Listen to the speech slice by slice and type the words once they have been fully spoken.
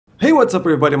Hey, what's up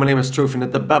everybody, my name is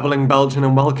Trofinette, the Babbling Belgian,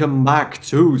 and welcome back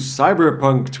to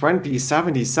Cyberpunk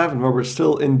 2077, where we're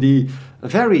still in the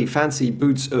very fancy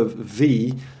boots of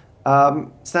V,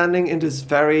 standing in this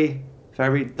very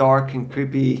dark and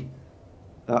creepy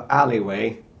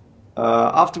alleyway,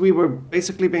 after we were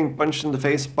basically being punched in the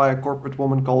face by a corporate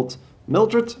woman called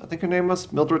Mildred, I think her name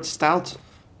was, Mildred Stout.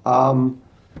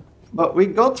 But we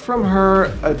got from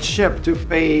her a chip to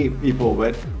pay people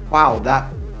with. Wow,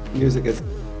 that music is...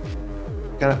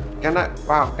 Can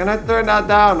I turn that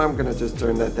down? I'm gonna just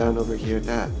turn that down over here.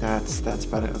 That's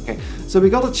better. Okay. So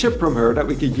we got a chip from her that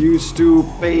we could use to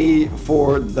pay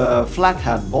for the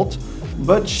flathead bot,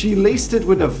 but she laced it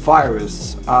with a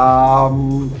virus,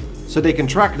 so they can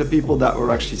track the people that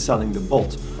were actually selling the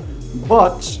bot.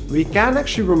 But we can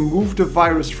actually remove the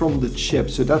virus from the chip,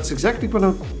 so that's exactly what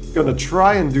I'm gonna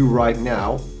try and do right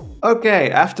now. Okay,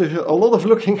 after a lot of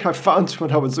looking, I found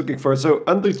what I was looking for. So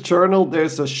under journal,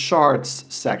 there's a shards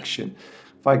section.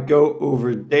 If I go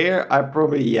over there, I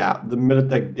probably, yeah, the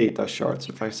Militech data shards.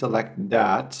 If I select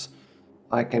that,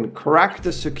 I can crack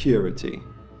the security.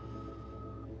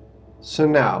 So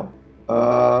now,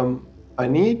 I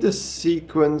need the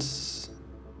sequence.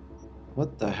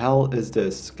 What the hell is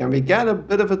this? Can we get a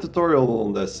bit of a tutorial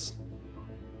on this?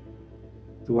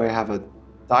 Do I have a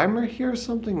timer here or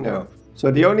something? No. So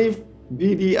the only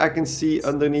BD I can see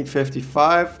underneath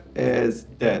 55 is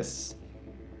this.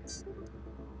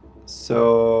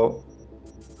 So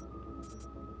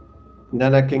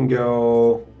then I can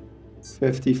go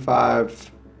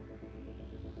 55.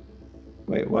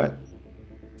 Wait, what?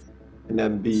 And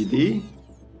then BD.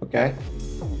 Okay.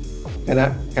 Can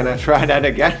I try that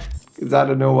again? Because I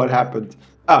don't know what happened.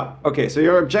 Oh, okay, so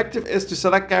your objective is to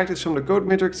select characters from the code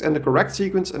matrix and the correct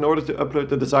sequence in order to upload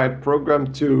the desired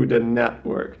program to the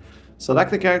network.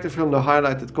 Select the character from the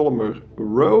highlighted column or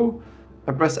row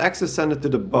and press X to send it to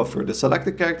the buffer. The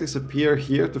selected characters appear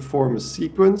here to form a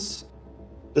sequence.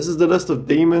 This is the list of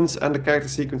daemons and the character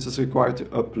sequences required to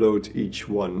upload each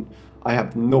one. I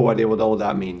have no idea what all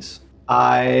that means.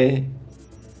 I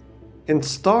can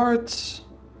start...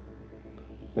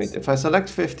 Wait, if I select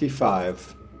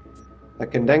 55... I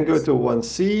can then go to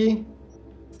 1C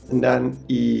and then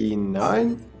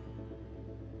E9.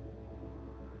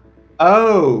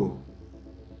 Oh,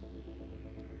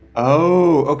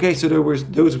 okay, so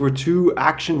those were two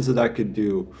actions that I could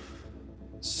do.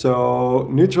 So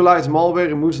neutralize malware,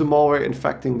 removes the malware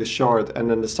infecting the shard, and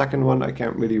then the second one I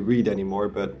can't really read anymore,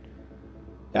 but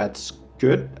that's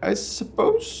good, I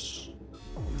suppose.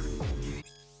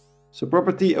 So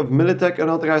property of Militech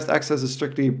unauthorized access is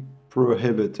strictly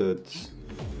prohibited.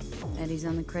 Eddie's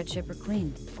on the cred ship are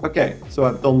clean. Okay, so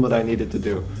I've done what I needed to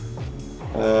do.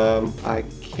 I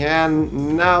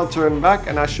can now turn back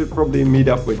and I should probably meet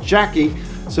up with Jackie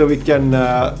so we can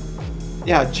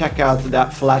yeah, check out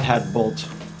that flathead bolt.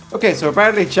 Okay, so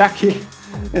apparently Jackie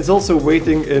is also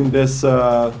waiting in this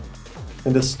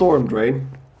storm drain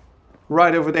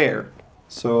right over there.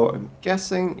 So I'm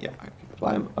guessing, yeah, I can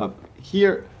climb up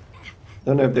here.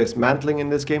 Don't know if there's mantling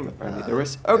in this game. Apparently there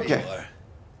is. Okay.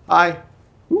 Hi.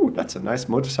 Ooh, that's a nice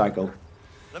motorcycle.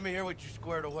 Let me hear what you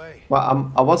squared away.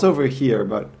 Well, I was over here,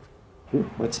 but ooh,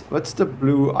 what's the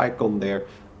blue icon there?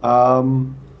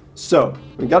 So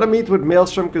we gotta meet with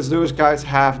Maelstrom because those guys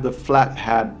have the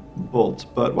flathead bolt.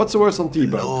 But what's the worst on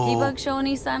T-Bug? T-Bug show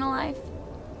any sign of life?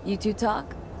 You two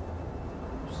talk?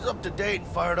 She's up to date and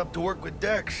fired up to work with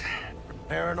Dex.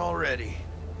 Preparing already.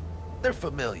 They're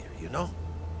familiar, you know?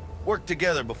 Worked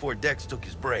together before Dex took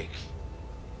his break.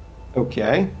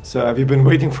 Okay, so have you been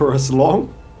waiting for us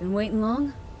long? Been waiting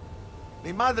long?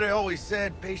 Mi madre always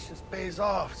said patience pays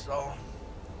off, so...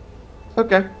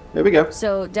 Okay, here we go.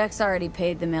 So Dex already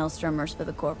paid the Maelstromers for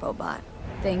the Corpo bot.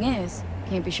 Thing is,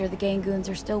 can't be sure the Gangoons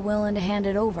are still willing to hand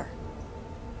it over.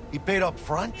 He paid up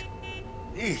front?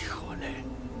 Híjole.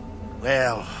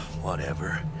 Well,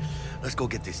 whatever. Let's go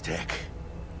get this tech.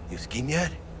 You scheme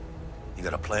yet? You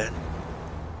got a plan?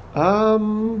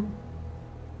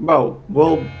 Well,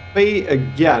 we'll pay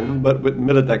again, but with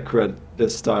Militech cred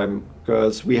this time,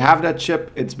 because we have that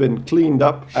chip, it's been cleaned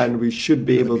up, and we should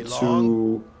be able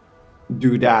to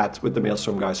do that with the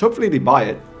Maelstrom guys. Hopefully they buy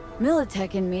it.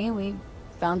 Militech and me, we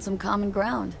found some common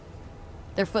ground.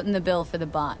 They're footing the bill for the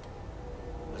bot.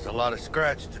 There's a lot of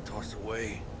scratch to toss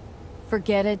away.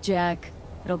 Forget it, Jack.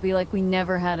 It'll be like we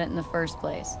never had it in the first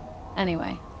place.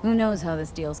 Anyway, who knows how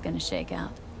this deal's gonna shake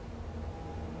out.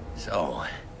 So,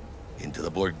 into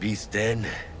the Borg Beast Den?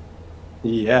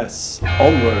 Yes,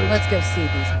 onward. Let's go see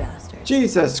these bastards.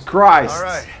 Jesus Christ.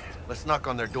 Alright, let's knock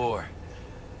on their door.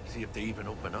 See if they even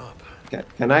open up. Okay,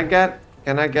 can I get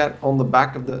on the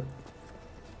back of the...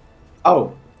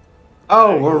 Oh,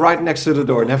 Oh, we're right next to the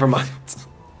door. Never mind.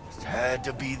 It had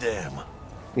to be them.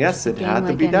 Yes, it Game had to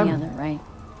like be any them. other, right?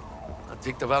 I'll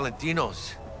take the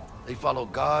Valentinos. They follow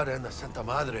God and the Santa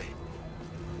Madre.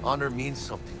 Honor means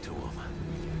something to them.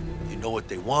 You know what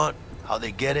they want, how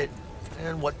they get it,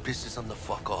 and what pisses them the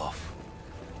fuck off.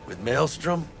 With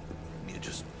Maelstrom, you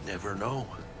just never know.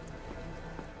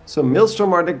 So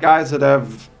Maelstrom are the guys that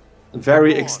have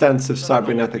very extensive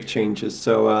cybernetic changes.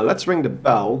 So let's ring the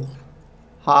bell.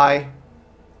 Hi.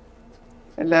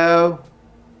 Hello.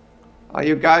 Are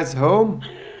you guys home?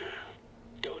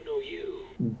 Don't know you.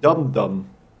 Dum Dum.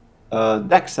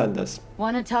 Dex sent us.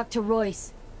 Wanna talk to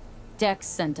Royce? Dex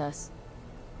sent us.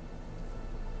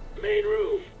 Main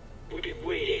room. We've been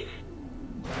waiting.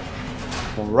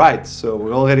 Alright, so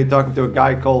we're already talking to a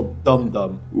guy called Dum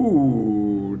Dum.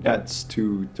 Ooh, that's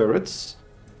 2 turrets.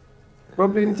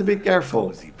 Probably need to be careful.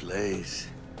 Cozy place.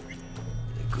 They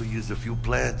could use a few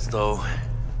plants, though.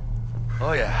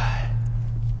 Oh yeah.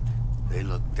 They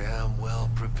look damn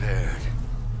well prepared.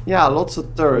 Yeah, lots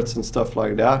of turrets and stuff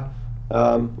like that.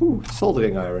 Ooh,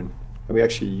 soldering iron. Can we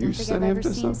actually Don't use think I've any ever of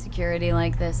this seen stuff? security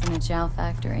like this in a chow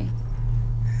factory.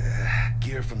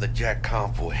 Gear from the Jack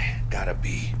convoy. Gotta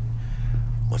be.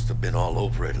 Must have been all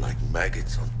over it like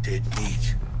maggots on dead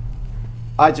meat.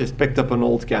 I just picked up an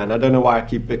old can. I don't know why I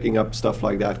keep picking up stuff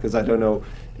like that, because I don't know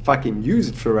if I can use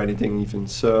it for anything even.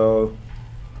 So,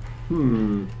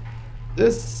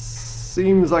 this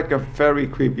seems like a very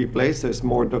creepy place. There's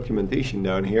more documentation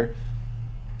down here.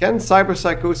 Can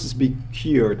cyberpsychosis be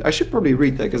cured? I should probably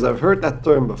read that because I've heard that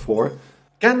term before.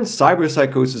 Can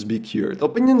cyberpsychosis be cured?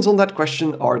 Opinions on that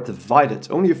question are divided.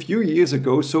 Only a few years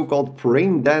ago, so-called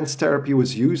brain dance therapy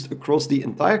was used across the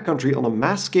entire country on a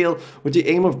mass scale with the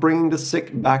aim of bringing the sick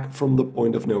back from the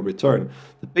point of no return.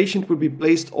 The patient would be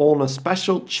placed on a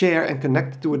special chair and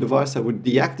connected to a device that would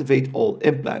deactivate all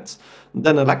implants.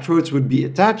 Then electrodes would be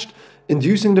attached,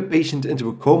 inducing the patient into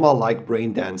a coma-like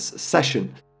brain dance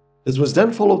session. This was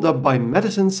then followed up by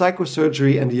medicine,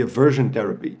 psychosurgery and the aversion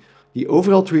therapy. The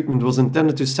overall treatment was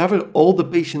intended to sever all the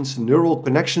patient's neural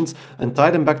connections and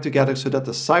tie them back together so that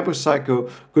the cyberpsycho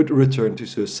could return to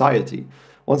society.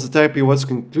 Once the therapy was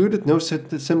concluded, no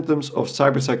symptoms of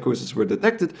cyberpsychosis were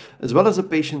detected, as well as the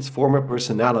patient's former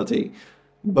personality.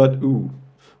 But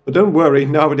don't worry,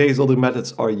 nowadays other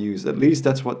methods are used, at least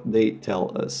that's what they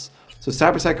tell us. So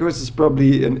cyberpsychosis is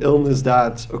probably an illness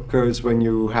that occurs when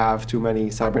you have too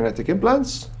many cybernetic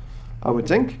implants, I would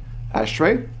think.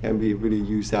 Ashtray, can we really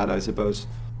use that, I suppose.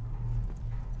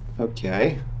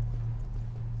 Okay.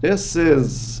 This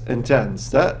is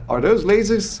intense. Are those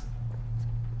lasers?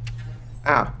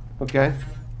 Ah, okay.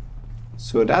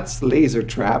 So that's laser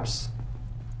traps.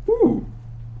 Ooh.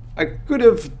 I could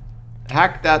have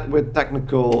hacked that with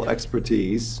technical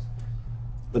expertise.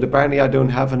 But apparently I don't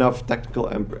have enough technical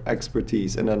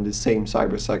expertise, and then the same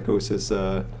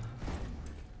cyberpsychosis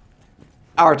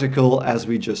article as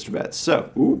we just read.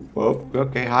 So,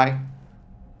 okay, hi.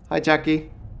 Hi, Jackie.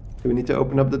 Do we need to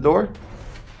open up the door?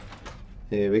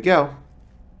 Here we go.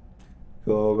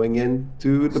 Going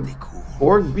into the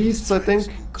Borg beasts, I think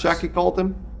Jackie called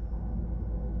them.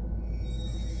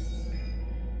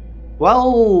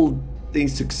 Well, they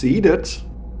succeeded.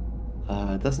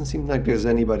 It doesn't seem like there's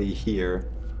anybody here.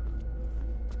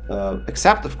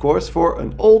 Except, of course, for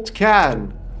an old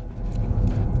can.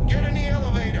 Get in the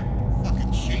elevator,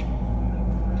 fucking sheep.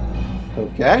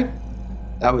 Okay.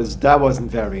 That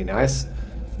wasn't very nice.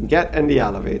 Get in the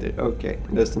elevator. Okay.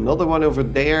 There's another one over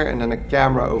there and then a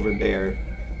camera over there.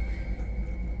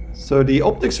 So the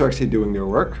optics are actually doing their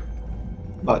work.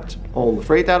 But on the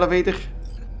freight elevator.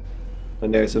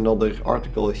 And there's another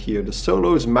article here. The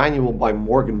Solo's Manual by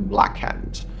Morgan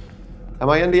Blackhand. Am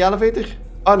I in the elevator?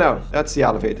 Oh no, that's the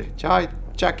elevator. Hi,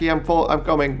 Jackie, I'm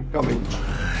coming.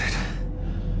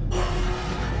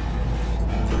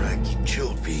 Alright, keep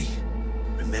chilled, V.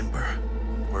 Remember,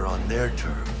 we're on their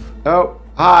turf. Oh,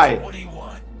 hi. What do you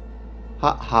want?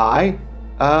 Hi.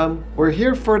 We're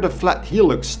here for the flat. He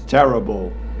looks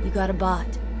terrible. You got a bot.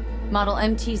 Model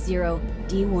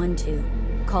MT0D12,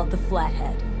 called the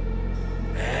Flathead.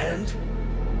 And?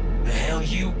 The hell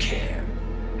you care?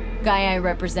 Guy I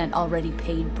represent already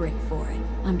paid Brick for it.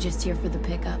 I'm just here for the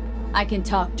pickup. I can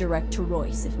talk direct to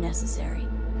Royce if necessary.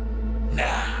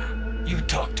 Nah, you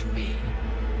talk to me.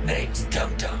 Name's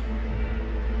Dum Dum.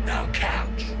 Now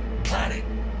couch, planet.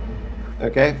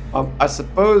 Okay, I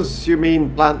suppose you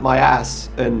mean plant my ass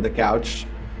in the couch.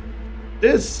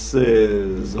 This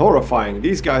is horrifying.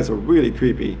 These guys are really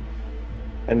creepy.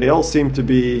 And they all seem to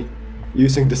be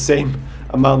using the same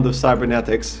amount of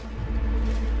cybernetics.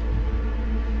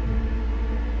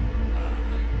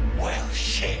 Well,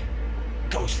 shit.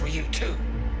 Goes for you too.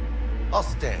 I'll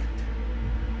stand.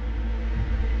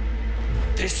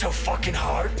 This so fucking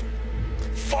hard?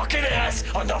 Fucking ass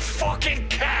on the fucking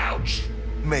couch!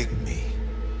 Make me.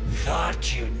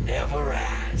 Thought you'd never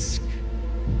ask.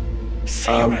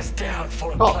 Sit us down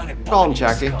for a planet. Calm,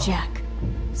 Jackie. Jack,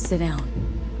 sit down.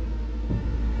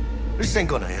 This ain't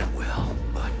gonna end well,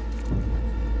 but...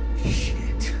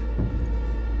 Shit.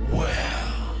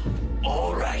 Well,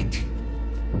 alright.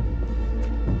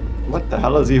 What the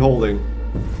hell is he holding?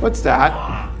 What's that?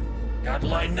 Gotta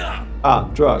line up. Ah,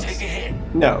 drugs. Take a hit.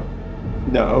 No.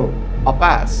 No. I'll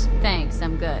pass. Thanks,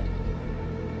 I'm good.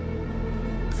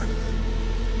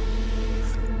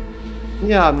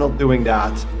 Yeah, I'm not doing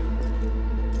that.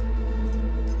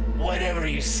 Whatever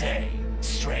you say,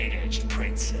 straight-edged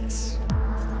princess.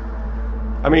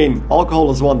 I mean, alcohol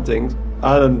is one thing.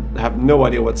 I have no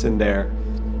idea what's in there.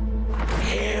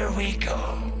 Here we go.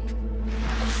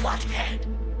 A flathead.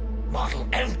 Model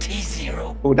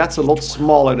MT-0. Oh, that's a lot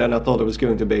smaller than I thought it was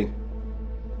going to be.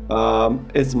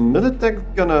 Is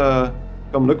Militech gonna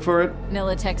come look for it?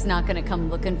 Militech's not gonna come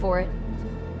looking for it.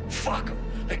 Fuck them.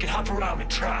 They can hop around and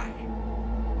try.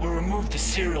 We'll remove the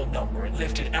serial number and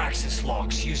lifted access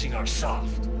locks using our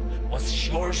soft. Once it's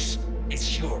yours,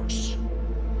 it's yours.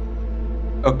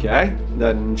 Okay,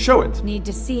 then show it. Need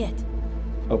to see it.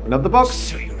 Open up the box.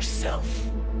 Sue yourself.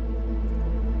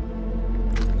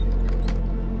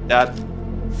 That.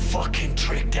 Fucking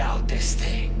tricked out this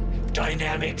thing.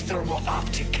 Dynamic thermal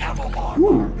optic camo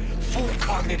armor. Full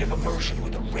cognitive immersion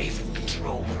with a Raven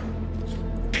controller.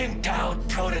 Pimped out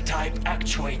prototype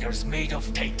actuators made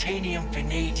of titanium,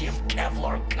 vanadium,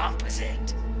 Kevlar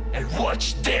composite. And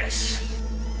watch this.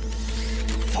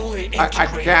 Fully integrated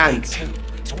I can't. too.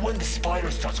 So when the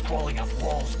spider starts crawling up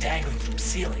walls dangling from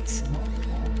ceilings.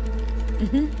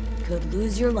 Could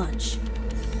lose your lunch.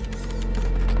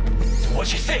 So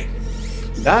what you think?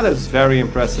 That is very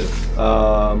impressive.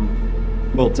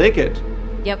 We'll take it.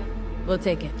 Yep, we'll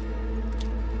take it.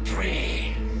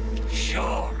 Free.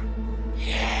 Sure.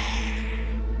 Yeah.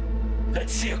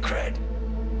 Let's see your cred.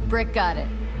 Brick got it.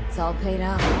 It's all paid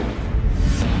out.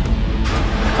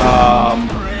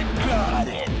 Brick got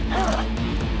it.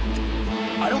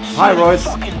 I don't see Hi, any Royce.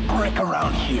 fucking brick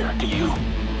around here, do you?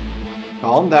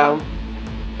 Calm down.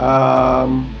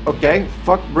 Okay,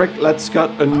 fuck Brick, let's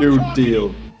cut a new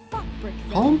deal. Fuck Brick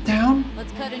then. Calm down.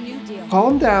 Let's cut a new deal.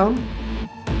 Calm down.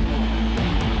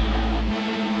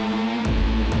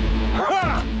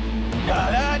 Ha!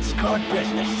 Now that's good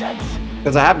business sense.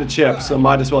 Because I have the chip, so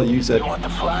might as well use it. You want the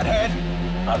flathead?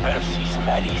 I better see some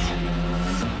eddies.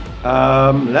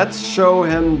 Let's show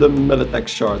him the Militech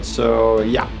shard, so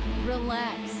yeah.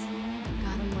 Relax.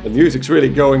 Got him The right. music's really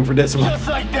going for this one. Just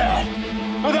like that.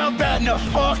 Without batting a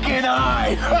fucking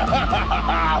eye.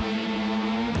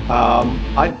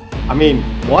 I mean,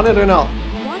 want it or not.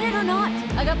 Want it or not,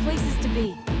 I got places to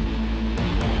be.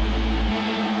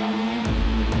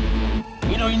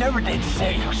 You know, you never did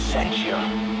say who sent you.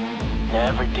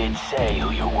 Never did say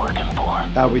who you're working for.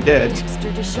 We did.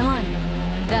 Dexter Deshawn.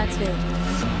 That's who.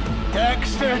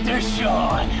 Dexter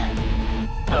Deshawn.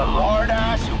 The lord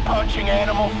ass who punching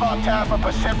animal fucked half of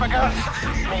Pacifica?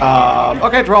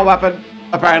 Okay, draw weapon,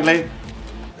 apparently.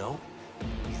 No,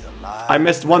 he's alive. I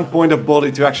missed one point of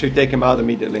body to actually take him out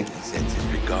immediately. He sends his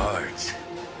regards.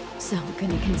 So,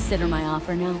 gonna consider my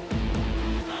offer now?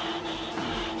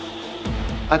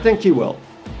 I think he will.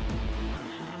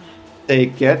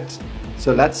 Take it.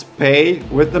 So let's pay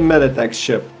with the Militech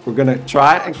ship. We're gonna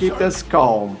try and keep this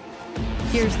calm.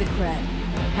 Here's the cred.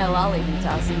 Hell, I'll even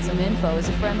toss in some info as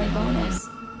a friendly bonus.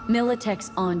 Militech's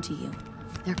on to you.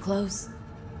 They're close.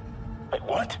 Wait,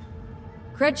 what?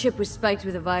 Cred chip was spiked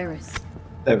with a virus.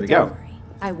 There we Don't go. worry,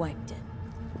 I wiped it.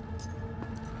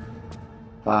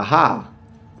 Aha.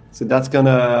 So that's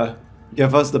gonna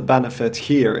give us the benefit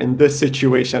here in this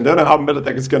situation. I don't know how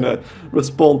Militech is gonna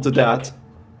respond to that.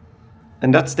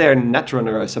 And that's their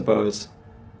netrunner, I suppose.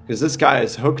 Because this guy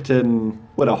is hooked in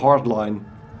with a hard line.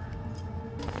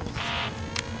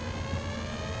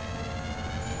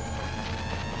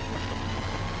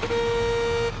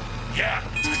 Yeah,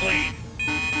 it's clean.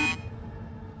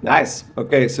 Nice.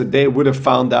 Okay, so they would have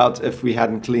found out if we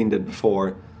hadn't cleaned it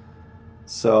before.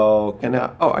 So, can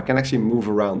I... Oh, I can actually move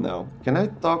around now. Can I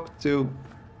talk to...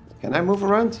 Can I move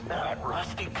around? That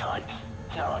rusty cunt.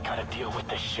 Now I gotta deal with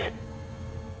this shit.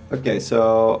 Okay,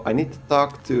 so I need to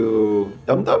talk to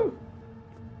Dum Dum?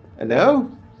 Hello?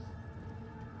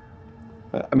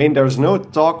 I mean, there's no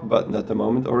talk button at the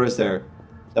moment, or is there?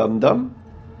 Dum Dum?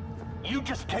 You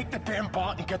just take the damn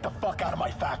bot and get the fuck out of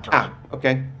my factory. Ah,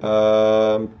 okay.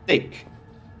 Take.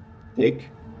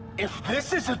 If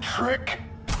this is a trick,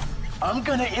 I'm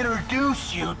gonna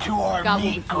introduce you to our God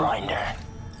will meat be grinder.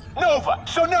 Nova,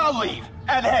 so now leave.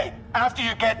 And hey, after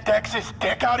you get Dex's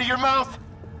dick out of your mouth,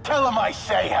 tell him I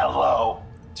say hello.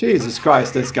 Jesus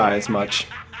Christ, this guy is much.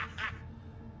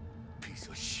 Piece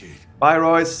of shit. Bye,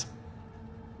 Royce.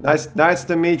 Nice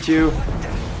to meet you.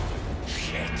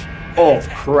 Oh,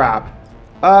 crap.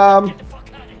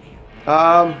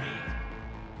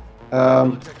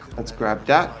 Let's grab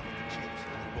that.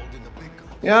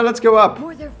 Yeah, let's go up.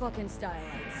 More their fucking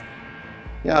stylites.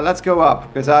 Yeah, let's go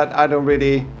up, because I don't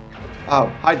really... Oh,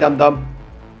 hi, dum-dum.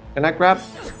 Can I grab...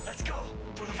 Let's go.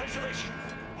 For the ventilation.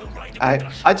 We'll ride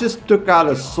the I just took out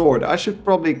a sword. I should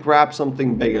probably grab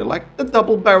something bigger, like the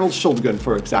double-barrel shotgun,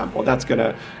 for example. That's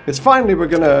gonna... Because finally we're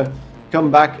gonna come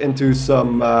back into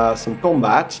some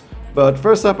combat. But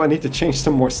first up, I need to change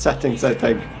some more settings, I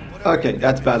think. Okay,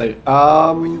 that's better.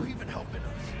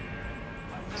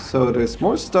 So there's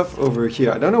more stuff over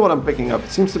here. I don't know what I'm picking up. It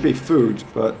seems to be food,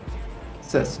 but it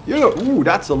says, ooh,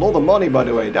 that's a lot of money, by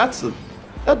the way. That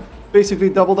basically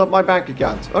doubled up my bank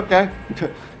account. Okay,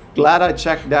 glad I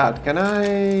checked that. Do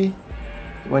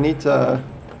I need to...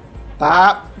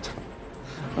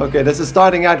 Okay, this is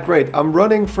starting out great. I'm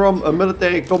running from a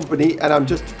military company and I'm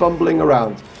just fumbling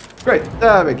around. Great,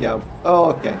 there we go.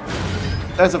 Okay,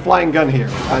 there's a flying gun here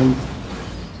and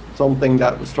something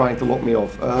that was trying to lock me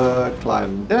off.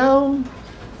 Climb down.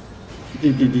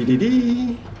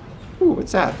 Ooh,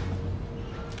 what's that?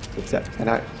 What's that?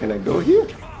 Can I go here?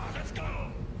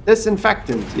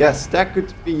 Disinfectant. Yes, that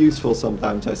could be useful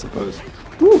sometimes, I suppose.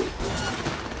 Woo.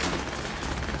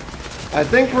 I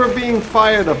think we're being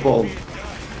fired upon.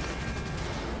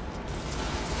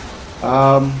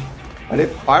 Are they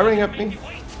firing at me?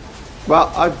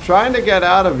 Well, I'm trying to get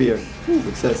out of here. Ooh,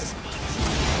 what's this?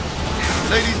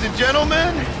 Ladies and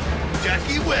gentlemen,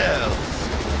 Jackie Wells.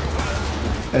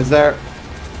 Is there...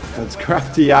 Let's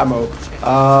grab the ammo.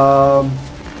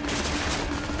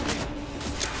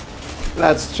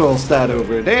 Let's toss that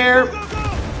over there.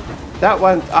 That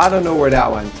went... I don't know where that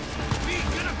went.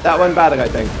 That went better, I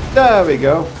think. There we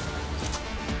go.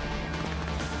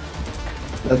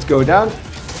 Let's go down.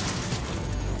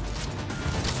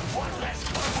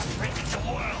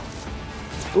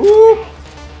 Ooh.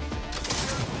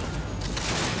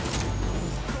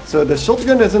 So the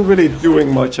shotgun isn't really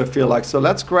doing much, I feel like. So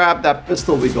let's grab that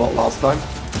pistol we got last time.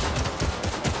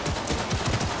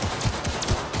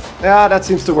 Yeah, that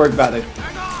seems to work better.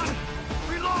 Hang on!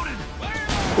 Reloaded!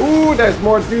 Ooh, there's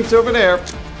more dudes over there. I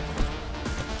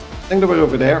think they were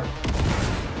over there.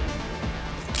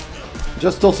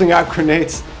 Just tossing out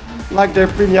grenades like they're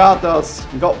piñatas.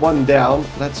 Got one down.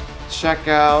 Let's check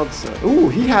out. Ooh,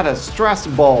 he had a stress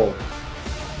ball.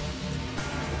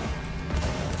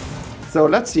 So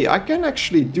let's see. I can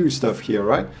actually do stuff here,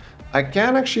 right? I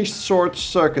can actually short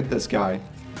circuit this guy.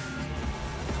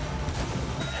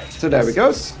 So there we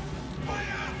go.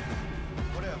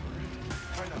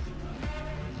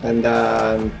 And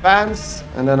then pants.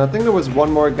 And then I think there was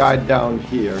one more guy down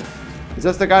here. Is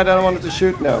this the guy that I wanted to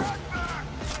shoot? No.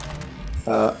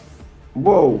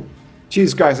 Whoa.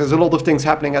 Jeez, guys, there's a lot of things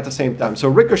happening at the same time. So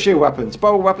ricochet weapons.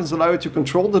 Power weapons allow you to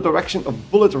control the direction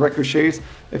of bullet ricochets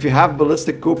if you have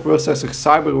ballistic coprocessor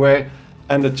cyberware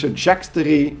and the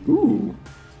trajectory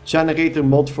generator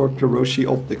mod for Kiroshi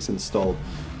optics installed.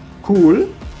 Cool.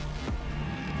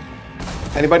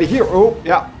 Anybody here? Oh,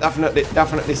 yeah,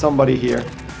 definitely somebody here.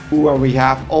 Ooh, and we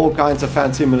have all kinds of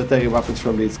fancy military weapons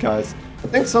from these guys. I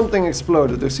think something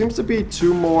exploded. There seems to be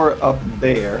two more up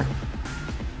there.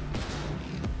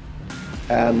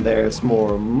 And there's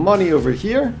more money over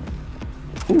here.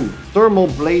 Ooh, thermal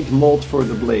blade mold for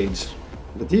the blades.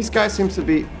 But these guys seem to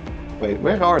be... Wait,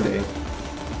 where are they?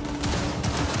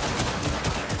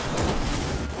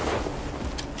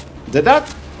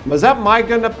 Was that my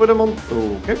gun that put him on?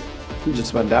 Oh, okay. He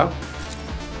just went down.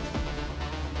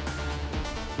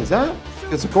 Is that?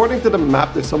 Because according to the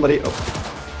map, there's somebody... Oh.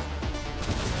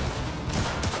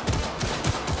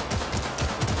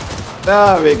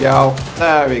 There we go.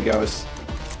 There he goes.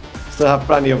 Still have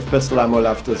plenty of pistol ammo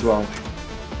left as well.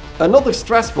 Another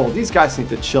stress ball. These guys need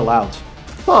to chill out.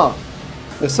 Huh.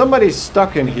 There's somebody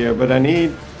stuck in here, but I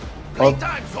need...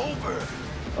 Playtime's over.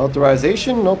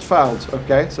 Authorization not found.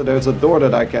 Okay, so there's a door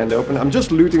that I can't open. I'm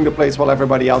just looting the place while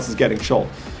everybody else is getting shot.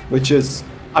 Which is,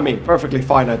 I mean, perfectly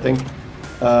fine, I think.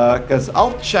 Because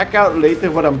I'll check out later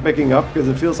what I'm picking up. Because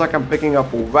it feels like I'm picking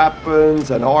up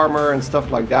weapons and armor and stuff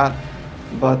like that.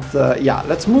 But yeah,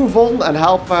 let's move on and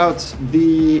help out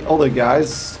the other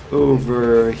guys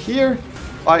over here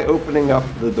by opening up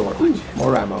the door. Ooh,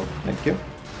 more ammo. Thank you.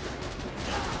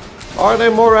 Are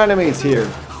there more enemies here?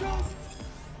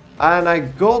 And I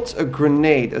got a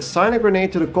grenade. Assign a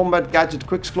grenade to the combat gadget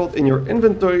quick slot in your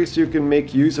inventory so you can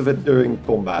make use of it during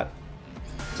combat.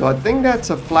 So I think that's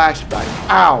a flashbang.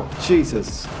 Ow!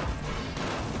 Jesus.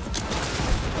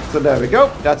 So there we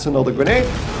go. That's another grenade.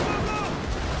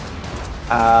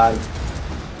 And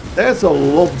there's a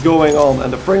lot going on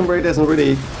and the frame rate isn't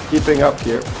really keeping up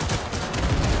here.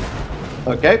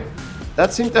 Okay.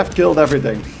 That seemed to have killed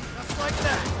everything. Just like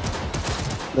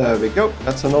that. There we go.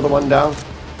 That's another one down.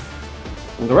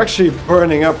 And they're actually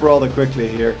burning up rather quickly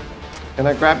here. Can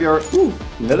I grab your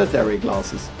military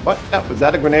glasses? What? Was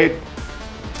that a grenade?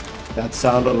 That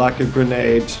sounded like a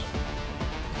grenade.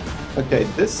 Okay,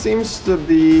 this seems to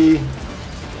be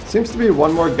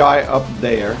one more guy up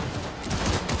there.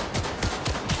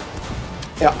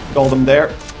 Yeah, got him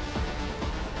there.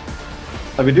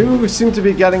 And we do seem to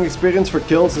be getting experience for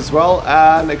kills as well,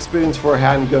 and experience for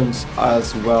handguns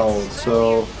as well.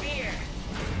 So,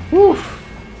 whew.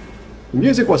 The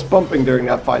music was pumping during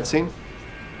that fight scene.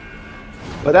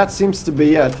 But that seems to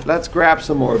be it. Let's grab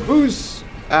some more booze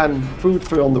and food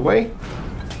for on the way.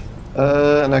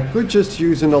 And I could just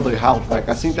use another health pack.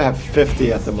 I seem to have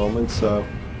 50 at the moment, so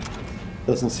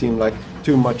doesn't seem like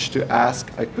too much to ask.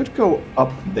 I could go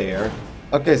up there.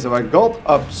 Okay, so I got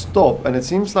up stop, and it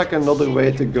seems like another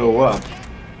way to go up.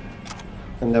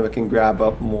 And then we can grab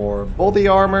up more body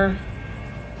armor.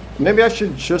 Maybe I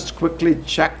should just quickly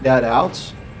check that out.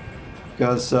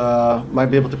 Because might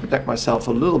be able to protect myself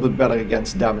a little bit better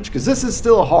against damage. Because this is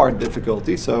still a hard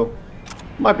difficulty, so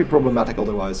might be problematic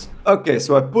otherwise. Okay,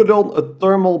 so I put on a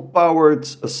thermal powered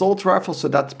assault rifle, so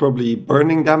that's probably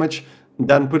burning damage.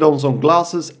 Then put on some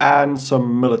glasses and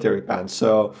some military pants.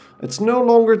 So it's no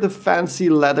longer the fancy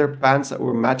leather pants that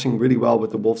were matching really well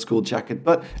with the Wolf School jacket,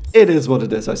 but it is what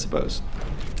it is, I suppose.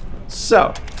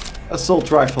 So,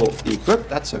 assault rifle equipped.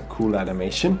 That's a cool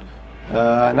animation.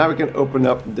 Now we can open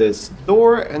up this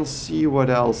door and see what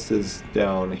else is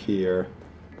down here.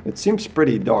 It seems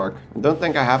pretty dark. I don't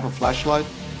think I have a flashlight.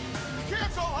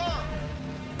 Cancel her!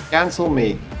 Cancel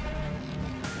me.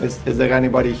 Is there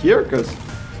anybody here? Because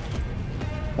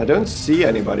I don't see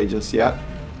anybody just yet.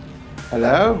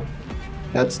 Hello?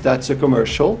 That's a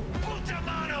commercial.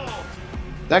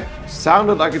 That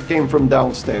sounded like it came from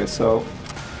downstairs, so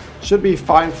should be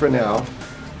fine for now.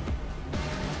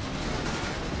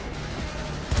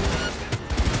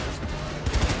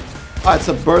 Ah, it's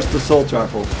a burst assault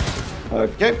rifle.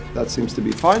 Okay, that seems to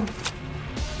be fine.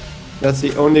 That's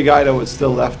the only guy that was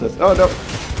still left. Oh no!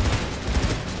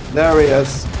 There he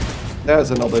is.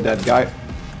 There's another dead guy.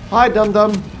 Hi, Dum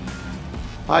Dum.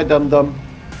 Hi, Dum Dum.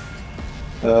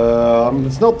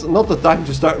 It's not the time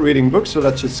to start reading books, so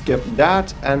let's just skip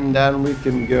that, and then we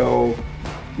can go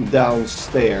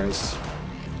downstairs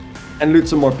and loot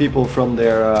some more people from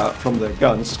their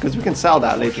guns, because we can sell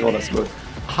that later on, I suppose.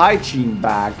 Hygiene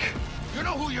bag. You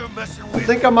know who you're messing I with?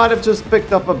 think I might have just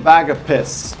picked up a bag of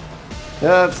piss.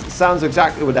 That sounds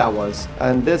exactly what that was.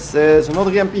 And this is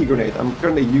another EMP grenade. I'm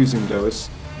currently using those.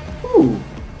 Ooh.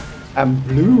 And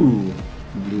blue.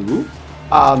 Blue?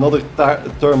 Ah, another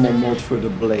thermal mod for the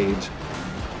blade.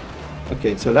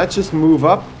 Okay, so let's just move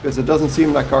up, because it doesn't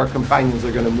seem like our companions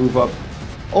are going to move up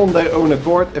on their own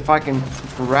accord. If I can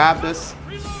grab this.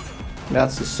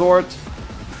 That's the sword.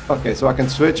 Okay, so I can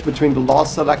switch between the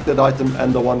last selected item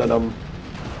and the one that I'm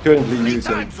currently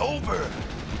using. Time's over.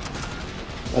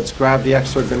 Let's grab the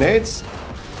extra grenades.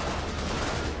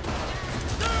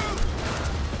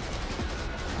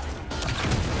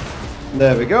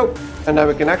 There we go. And now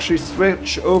we can actually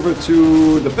switch over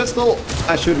to the pistol.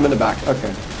 I shoot him in the back.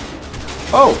 Okay.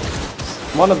 Oh!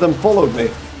 One of them followed me.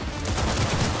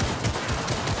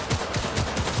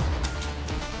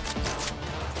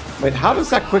 Wait, how does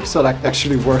that quick select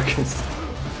actually work?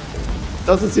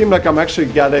 Doesn't seem like I'm actually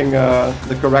getting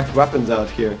the correct weapons out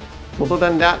here. Other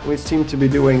than that, we seem to be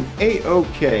doing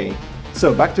A-okay.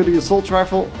 So, back to the assault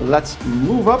rifle. Let's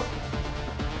move up.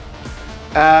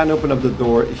 And open up the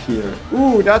door here.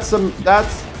 Ooh, that's a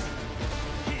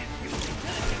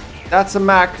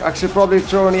Mac. I should probably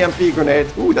throw an EMP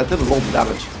grenade. Ooh, that did a lot of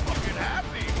damage. Fucking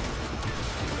happy.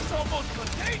 It's almost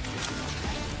contagious.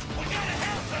 We gotta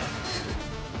help her.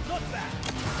 Look back.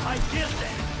 I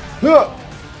killed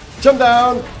it. Jump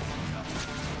down.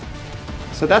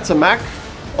 So that's a Mac.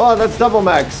 Oh, that's double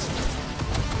Macs.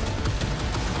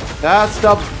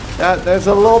 There's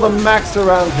a lot of Macs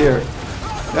around here.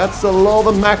 That's a lot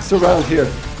of Macs around here.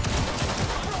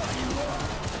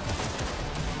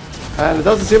 And it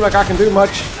doesn't seem like I can do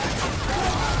much.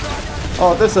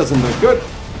 Oh, this doesn't look good.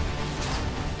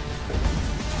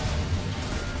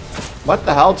 What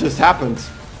the hell just happened?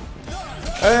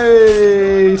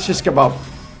 Hey, shish kebab.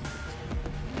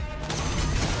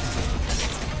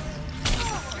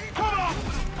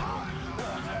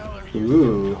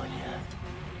 Ooh.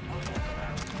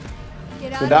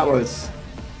 Get So out that of here. was...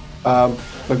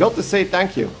 forgot to say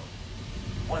thank you.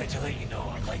 Wanted to let you know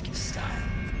I like your style.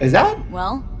 Is that?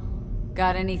 Well,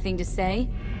 got anything to say?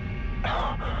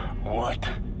 What?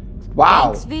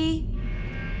 Wow. Thanks, V,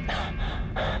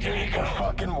 Here you go.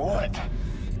 Fucking what?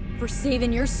 for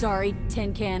saving your sorry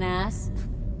tin can ass.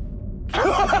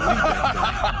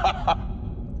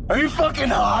 Are you fucking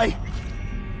high?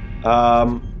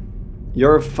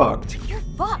 You're fucked. You're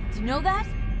fucked, you know that?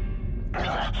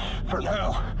 For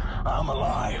now, I'm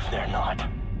alive. They're not.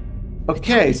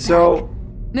 Okay, so...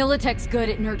 Militech's good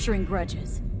at nurturing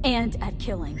grudges. And at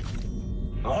killing.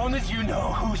 Long as you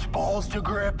know whose balls to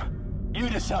grip, you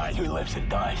decide who lives and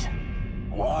dies.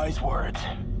 Wise words.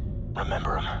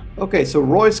 Remember them. Okay, so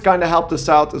Royce kind of helped us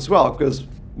out as well, because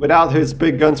without his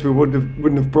big guns, we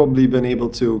wouldn't have probably been able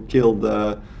to kill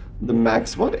the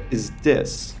Max. What is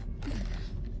this?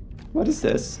 What is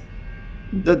this?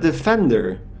 The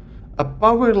Defender, a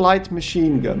power light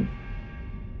machine gun.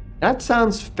 That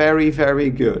sounds very, very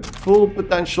good. Full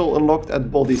potential unlocked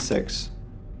at body 6.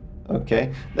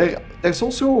 Okay, there's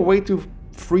also a way to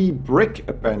free Brick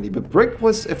apparently, but Brick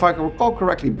was, if I recall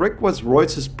correctly, Brick was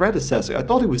Royce's predecessor. I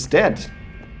thought he was dead.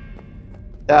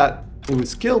 That he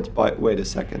was killed by... Wait a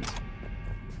second.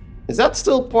 Is that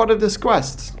still part of this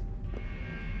quest?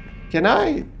 Can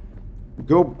I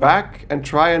go back and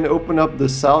try and open up the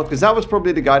cell? Because that was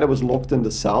probably the guy that was locked in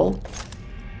the cell.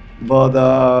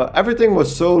 But everything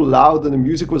was so loud and the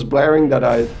music was blaring that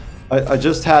I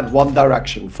just had one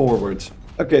direction, forward.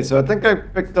 Okay, so I think I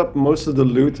picked up most of the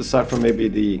loot aside from maybe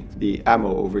the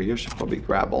ammo over here. Should probably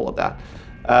grab all of that.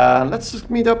 Let's just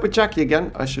meet up with Jackie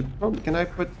again. I should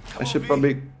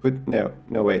probably,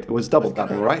 no wait, it was double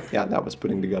tapping, right? Yeah, that was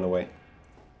putting the gun away.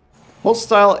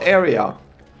 Hostile area.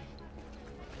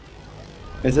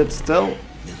 Is it still?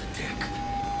 Militech.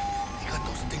 You got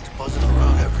those things buzzing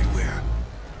around everywhere.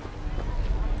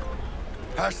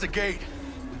 Past the gate.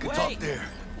 We can talk there.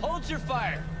 Hold your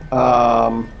fire.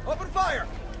 Open fire.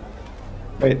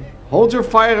 Wait, hold your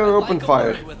fire or open Like a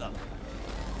fire? worry with them.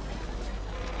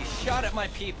 You shot at my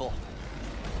people.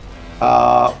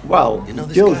 Well, You know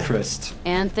this Gilchrist.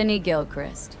 Anthony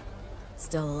Gilchrist.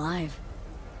 Still alive.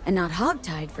 And not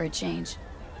hogtied for a change.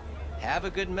 Have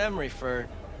a good memory for...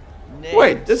 names.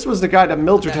 Wait, this was the guy that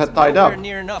Mildred That's had tied up. nowhere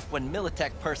near enough when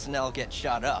Militech personnel get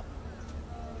shot up.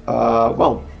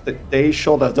 Well, they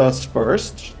shot at us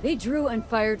first. They drew and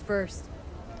fired first.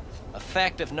 A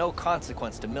fact of no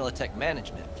consequence to Militech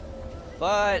management.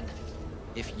 But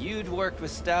if you'd worked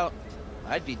with Stout,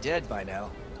 I'd be dead by now.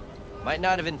 Might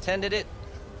not have intended it,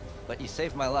 but you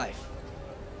saved my life.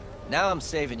 Now I'm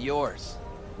saving yours.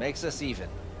 Makes us even.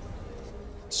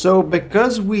 So,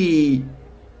 because we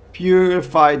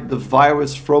purified the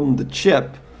virus from the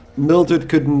chip, Mildred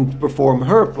couldn't perform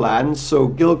her plan, so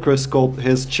Gilchrist got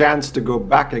his chance to go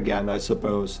back again, I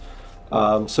suppose.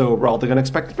 So, rather than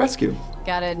unexpected rescue.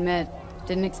 Gotta admit,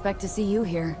 didn't expect to see you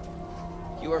here.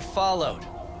 You were followed,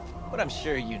 but I'm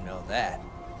sure you know that.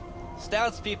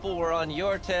 Stout's people were on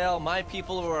your tail, my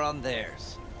people were on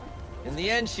theirs. In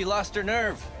the end, she lost her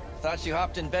nerve. Thought she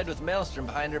hopped in bed with Maelstrom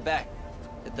behind her back.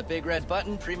 Hit the big red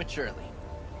button prematurely.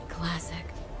 Classic.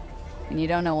 When you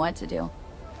don't know what to do.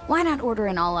 Why not order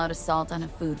an all-out assault on a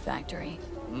food factory?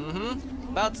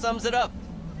 About sums it up.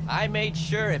 I made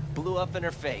sure it blew up in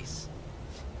her face.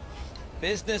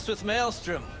 Business with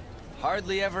Maelstrom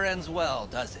hardly ever ends well,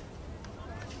 does it?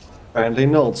 Apparently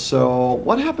not. So,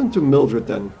 what happened to Mildred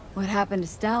then? What happened to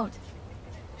Stout?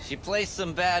 She placed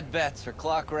some bad bets, her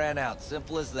clock ran out,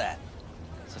 simple as that.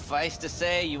 Suffice to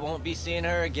say, you won't be seeing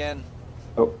her again.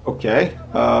 Oh, okay.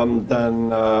 Then,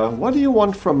 what do you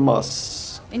want from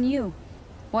us? And you?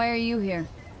 Why are you here?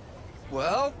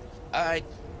 Well, I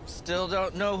still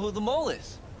don't know who the mole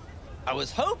is. I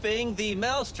was hoping the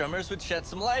Maelstromers would shed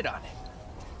some light on it.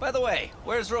 By the way,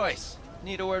 where's Royce?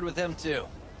 Need a word with him too.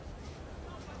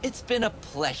 It's been a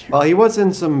pleasure. Well, he was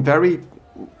in some very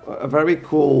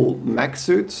cool mech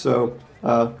suit, so,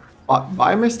 bye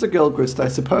Mr. Gilchrist, I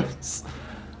suppose.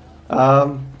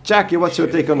 Jackie, what's your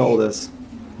take on all this?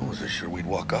 I wasn't sure we'd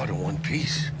walk out in one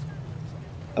piece.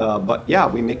 But yeah,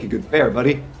 we make a good pair,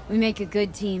 buddy. We make a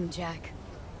good team, Jack.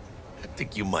 I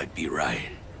think you might be right.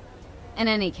 In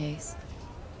any case,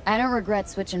 I don't regret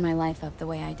switching my life up the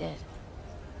way I did.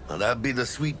 Now that'd be the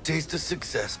sweet taste of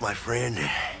success, my friend.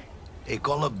 Hey,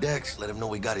 call up Dex, let him know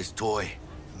we got his toy.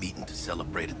 Meeting to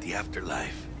celebrate at the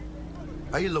afterlife.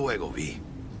 Ahí luego, V.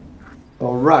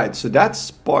 Alright, so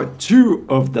that's part 2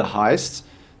 of the heist.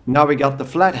 Now we got the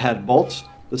flathead bot,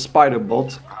 the spider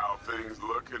bot. How things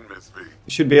looking, Miss V?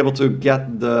 We should be able to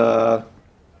get the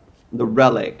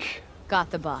relic.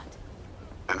 Got the bot.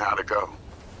 And how'd it go?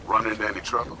 Run into any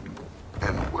trouble?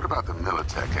 And what about the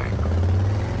Militech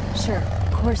angle? Sure,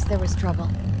 of course there was trouble.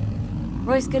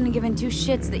 Royce couldn't have given two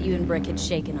shits that you and Brick had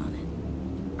shaken on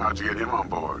it. How'd you get him on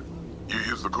board? You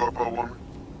used the corpo woman?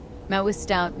 Met with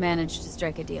Stout, managed to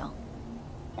strike a deal.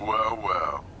 Well,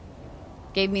 well.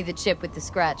 Gave me the chip with the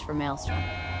scratch for Maelstrom.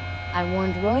 I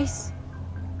warned Royce.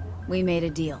 We made a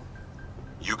deal.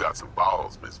 You got some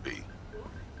balls, Miss B.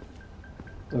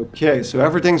 Okay, so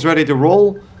everything's ready to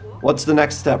roll. What's the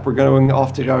next step? We're going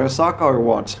off to Arasaka or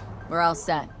what? We're all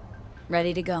set.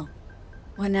 Ready to go.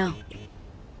 What now?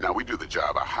 Now we do the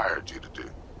job I hired you to do,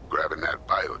 grabbing that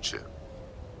biochip.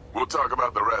 We'll talk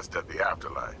about the rest at the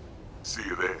afterlife. See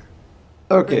you there.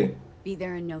 Okay, Be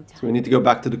there in no time. so we need to go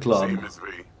back to the See club. you, Miss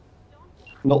V.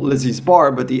 Not Lizzie's bar,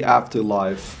 but the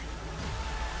afterlife.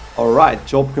 Alright,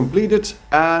 job completed,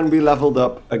 and we leveled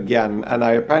up again. And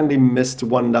I apparently missed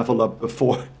one level up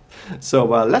before. So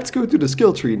let's go to the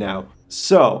skill tree now.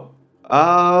 So,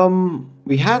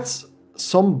 we had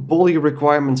some bully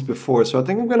requirements before. So I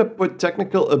think I'm going to put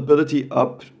technical ability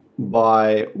up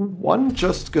by 1,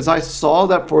 just because I saw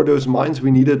that for those mines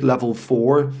we needed level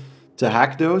 4 to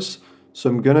hack those. So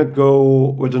I'm gonna go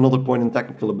with another point in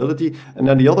technical ability, and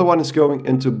then the other one is going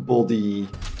into body,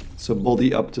 so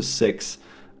body up to 6.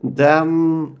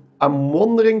 Then I'm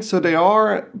wondering, so there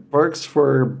are perks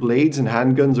for blades and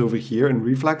handguns over here and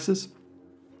reflexes.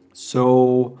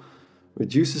 So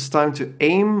reduces time to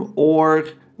aim or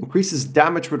increases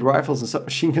damage with rifles and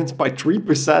submachine guns by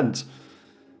 3%.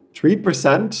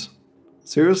 3%?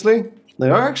 Seriously?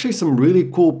 There are actually some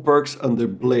really cool perks under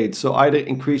blades. So either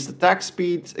increased attack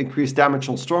speed, increased damage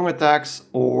on strong attacks,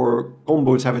 or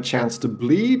combos have a chance to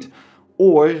bleed,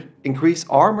 or increase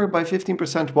armor by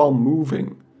 15% while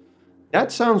moving.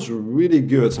 That sounds really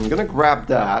good. So I'm gonna grab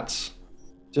that.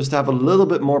 Just to have a little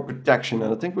bit more protection.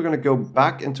 And I think we're gonna go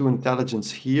back into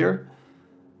intelligence here.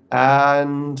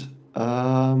 And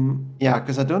yeah,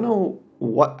 because I don't know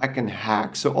what I can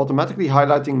hack. So automatically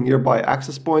highlighting nearby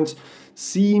access points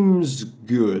seems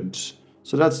good.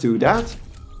 So let's do that.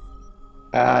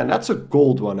 And that's a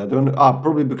gold one. I don't know.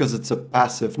 Probably because it's a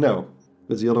passive. No,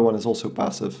 because the other one is also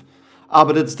passive.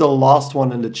 But it's the last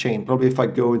one in the chain. Probably if I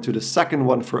go into the second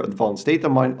one for advanced data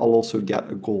mine, I'll also get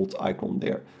a gold icon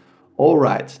there. All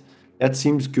right. That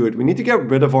seems good. We need to get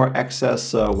rid of our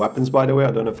excess weapons, by the way.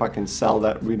 I don't know if I can sell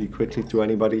that really quickly to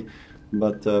anybody.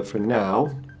 But for now...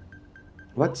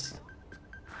 What's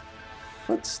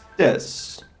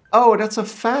this? Oh, that's a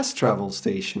fast travel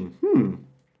station.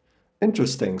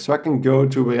 Interesting. So I can go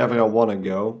to wherever I want to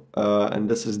go. And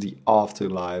this is the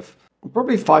afterlife. I'll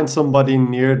probably find somebody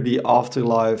near the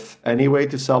afterlife anyway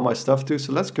to sell my stuff to.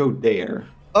 So let's go there.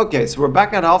 Okay, so we're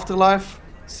back at afterlife.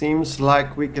 Seems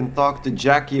like we can talk to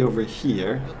Jackie over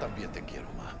here.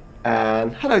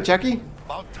 And hello, Jackie.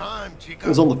 About time, chica. He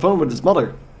was on the phone with his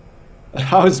mother.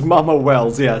 How's Mama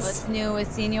Wells? Yes. What's new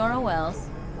with Senora Wells?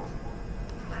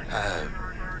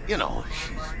 You know,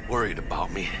 she's worried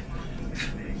about me.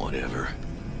 Whatever.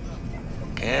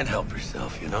 Can't help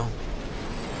herself, you know?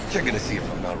 Checking to see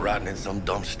if I'm not rotting in some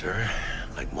dumpster,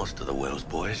 like most of the Wells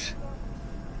boys.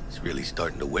 It's really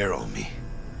starting to wear on me.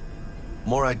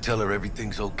 More I tell her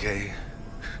everything's okay,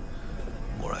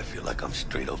 more I feel like I'm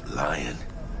straight up lying.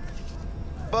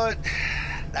 But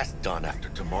that's done after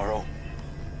tomorrow.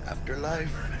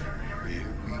 Afterlife, here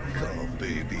we come,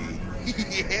 baby.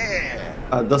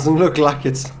 Yeah! Doesn't look like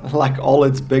it's like all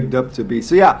it's bigged up to be.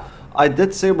 So yeah, I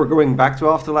did say we're going back to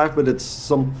Afterlife, but it's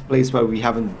some place where we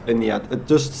haven't been yet. It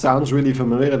just sounds really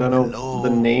familiar. I don't know, Hello. the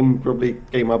name probably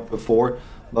came up before.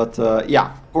 But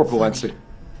yeah, Corporal answer.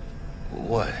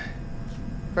 What?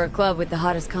 For a club with the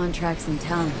hottest contracts in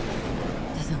town,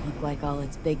 doesn't look like all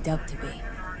it's bigged up to be.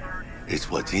 It's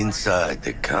what's inside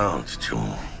that counts,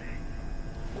 June.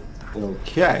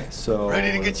 Okay, so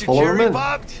Ready to get your follow him cherry in.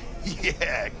 popped?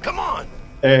 Yeah, come on!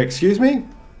 Excuse me?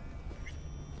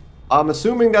 I'm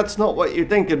assuming that's not what you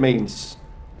think it means.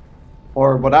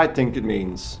 Or what I think it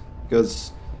means.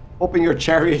 Because popping your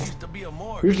cherry To be a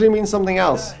morgue. usually means something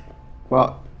else.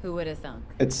 Well, Who would have thunk?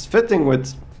 it's fitting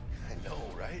with I know,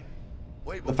 right?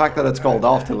 Way the fact that before it's called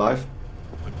I- Afterlife.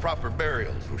 When proper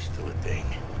burials were still a thing.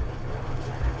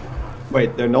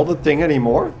 Wait, they're not a thing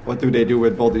anymore? What do they do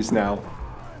with bodies now?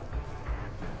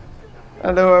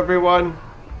 Hello everyone.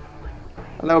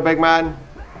 Hello big man.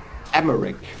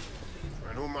 Emmerich.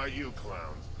 And who might you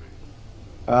clowns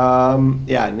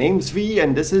be? Yeah, name's V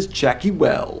and this is Jackie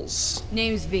Wells.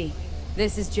 Name's V.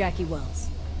 This is Jackie Wells.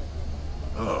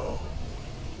 Oh.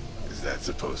 Is that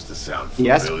supposed to sound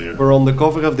Yes, familiar? we're on the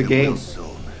cover of the game. Real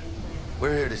soon.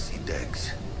 We're here to see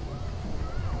Dex.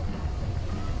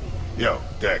 Yo,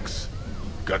 Dex.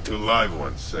 Got 2 live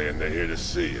ones saying they're here to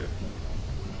see you.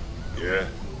 Yeah?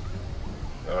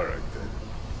 Alright then.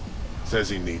 Says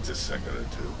he needs a second or 2.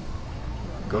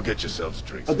 Go get yourselves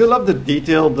drinks. I do love the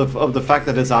detail of the fact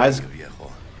that his eyes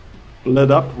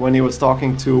lit up when he was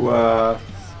talking to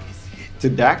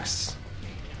Dex.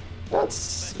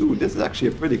 That's... Ooh, this is actually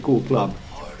a pretty cool club.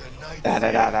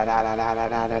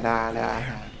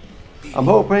 I'm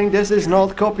hoping this is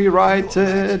not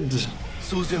copyrighted.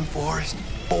 Susan Forrest,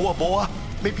 Boa Boa,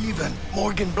 maybe even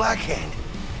Morgan Blackhand.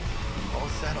 All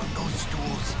sat on those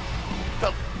stools.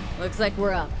 Felt Looks like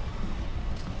we're up.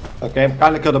 Okay,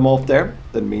 kinda cut him off there.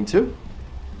 Didn't mean to.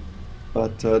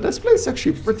 But this place is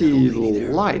actually pretty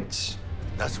light.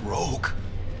 That's Rogue.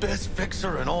 Best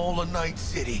fixer in all of Night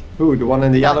City. Who, the one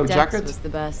in the yellow Dex jacket? was the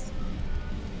best.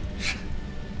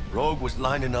 Rogue was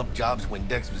lining up jobs when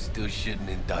Dex was still shitting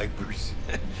in diapers.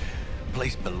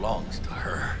 Place belongs to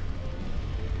her.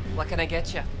 What can I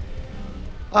get you?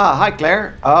 Ah, hi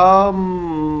Claire.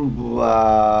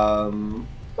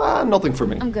 Nothing for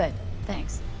me. I'm good,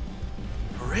 thanks.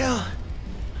 For real?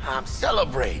 I'm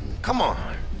celebrating. Come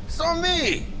on. So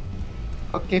me.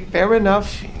 Okay, fair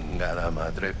enough. Chingada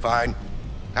madre. Fine.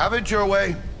 Have it your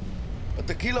way. A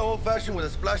tequila old-fashioned with a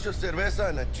splash of cerveza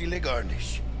and a chile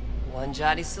garnish. One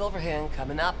Johnny Silverhand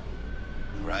coming up.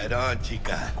 Right on,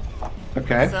 chica.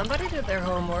 Okay. Somebody did their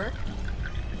homework.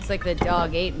 It's like the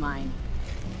dog ate mine.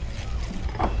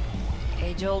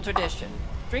 Age-old tradition.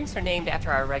 Drinks are named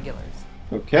after our regulars.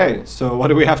 Okay, so what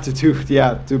do we have to do,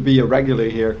 to be a regular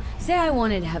here? Say I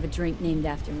wanted to have a drink named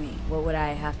after me. What would I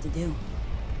have to do?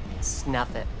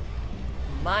 Snuff it.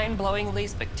 Mind-blowingly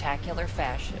spectacular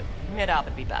fashion. Mid-up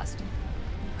would be best.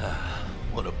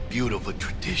 What a beautiful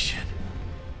tradition.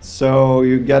 So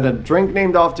you get a drink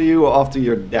named after you or after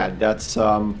you're dead. That's,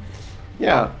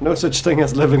 yeah, no such thing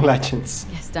as living legends.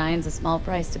 Guess dying's a small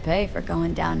price to pay for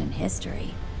going down in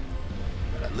history.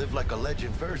 Gotta live like a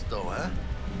legend first, though, huh?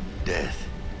 Death.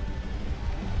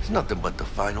 It's nothing but the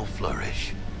final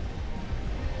flourish.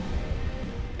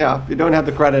 Yeah, you don't have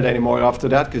the credit anymore after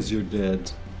that because you're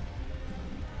dead.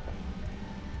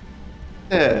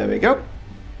 There we go.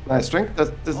 Nice drink.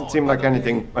 That doesn't seem like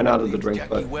anything went out of the drink, Jackie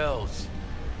but... Wells.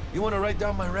 You want to write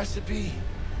down my recipe?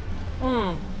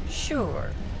 Sure.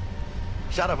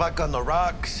 Shot of vodka on the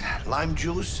rocks, lime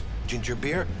juice, ginger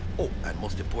beer. Oh, and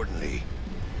most importantly,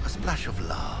 a splash of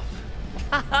love.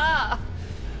 Haha!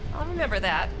 I'll remember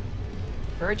that.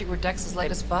 Heard you were Dex's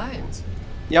latest finds.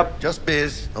 Yep. Just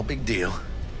biz, no big deal.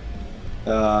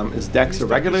 Is Dex a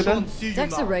regular then?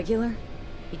 Dex a regular?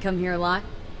 He come here a lot?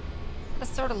 A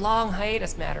sort of long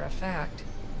hiatus, matter of fact.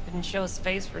 Didn't show his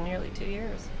face for nearly 2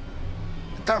 years.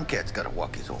 The Tomcat's gotta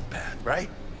walk his own path, right?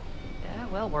 Yeah,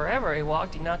 well, wherever he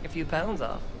walked, he knocked a few pounds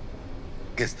off.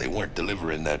 Guess they weren't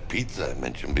delivering that pizza I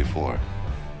mentioned before.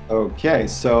 Okay,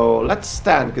 so let's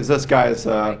stand, because this guy is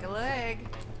Break a leg.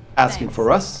 asking Thanks.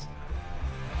 for us.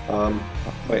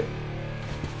 Wait.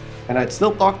 And I'd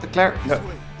still talk to Claire. No.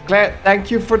 Claire,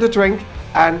 thank you for the drink,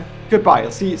 and goodbye.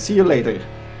 I'll see you later.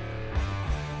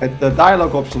 The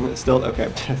dialogue option is still...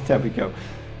 Okay, there we go.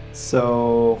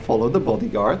 So, follow the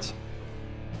bodyguard.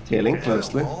 Tailing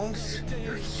closely. Holmes,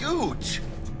 you're huge.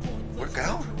 Work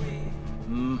out?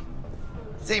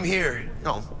 Same here.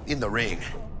 No, in the ring.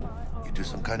 You do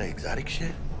some kind of exotic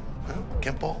shit? Huh?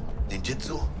 Kempo?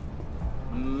 Ninjutsu?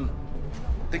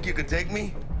 Think you could take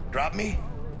me? Drop me?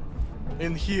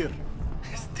 In here.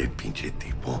 Este pinche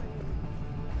tipo.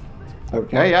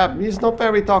 Okay, yeah, he's not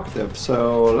very talkative,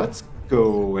 so let's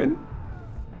go in.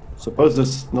 Suppose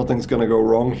there's nothing's gonna go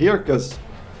wrong here, because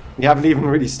we haven't even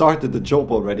really started the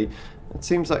job already. It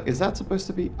seems like, is that supposed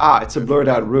to be? Ah, it's a blurred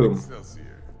out room.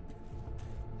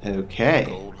 Okay.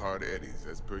 Cold hard eddies,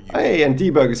 as per usual. Hey, and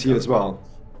Debug is here as well.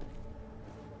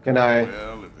 Can I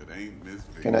Well, if it ain't Miss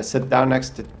V. can I sit down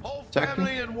next to Whole Jackie?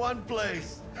 family in one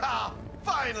place. Ha!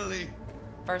 Finally!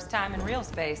 First time in real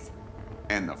space.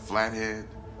 And the flathead?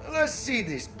 Let's see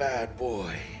this bad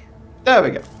boy. There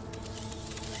we go.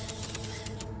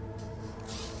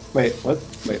 Wait, what?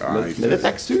 Wait, Alright,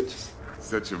 Militech suit?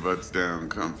 Set your butts down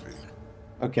comfy.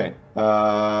 Okay.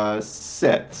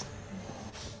 Sit.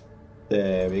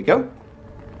 There we go.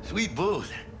 Sweet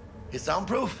booth. It's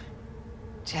soundproof?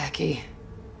 Jackie.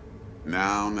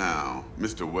 Now,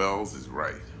 Mr. Wells is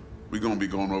right. We're gonna be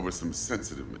going over some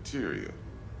sensitive material.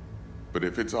 But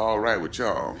if it's all right with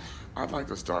y'all, I'd like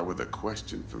to start with a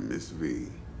question for Miss V.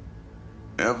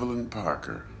 Evelyn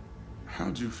Parker,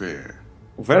 how'd you fare?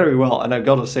 Very well, and I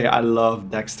gotta say, I love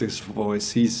Dexter's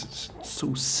voice. He's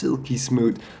so silky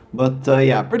smooth. But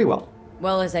yeah, pretty well.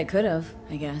 Well as I could have,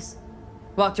 I guess.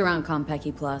 Walked around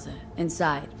Konpeki Plaza,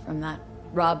 inside, from that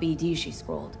raw BD she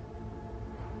scrolled.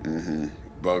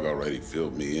 Bug already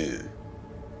filled me in.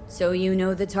 So you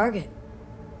know the target.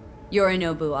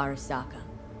 Yorinobu Arasaka,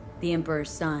 the Emperor's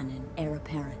son and heir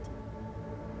apparent.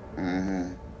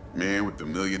 Mm-hmm. Man with the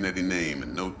millionaire name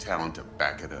and no talent to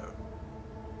back it up.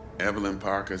 Evelyn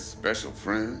Parker's special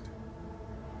friend?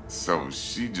 So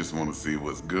she just want to see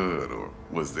what's good, or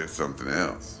was there something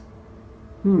else?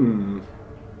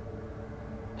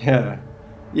 Yeah.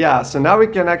 Yeah, so now we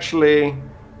can actually...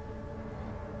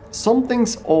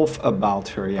 Something's off about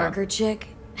her, yeah. Parker chick?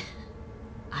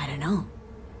 I don't know.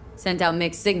 Sent out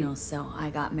mixed signals, so I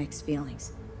got mixed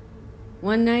feelings.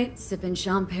 One night, sipping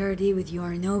Champagne with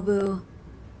Yorinobu.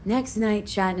 Next night,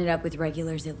 chatting it up with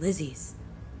regulars at Lizzie's.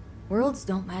 Worlds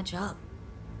don't match up.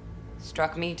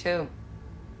 Struck me too.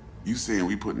 You saying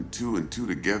we putting 2 and 2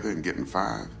 together and getting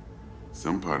 5?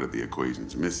 Some part of the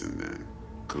equation's missing then,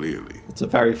 clearly. It's a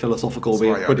very philosophical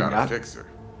way of putting that. Fix her.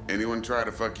 Anyone try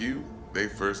to fuck you, they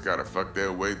first gotta fuck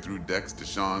their way through Dex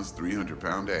Deshawn's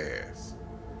 300-pound ass.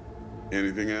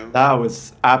 Anything else?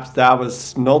 That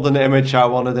was not an image I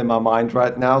wanted in my mind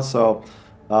right now, so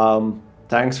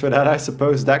thanks for that, I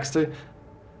suppose, Dexter.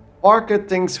 Parker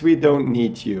thinks we don't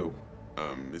need you.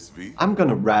 Miss V? I'm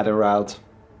gonna rat her out.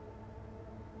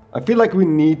 I feel like we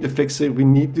need to fix it. We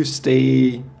need to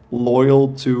stay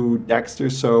loyal to Dexter,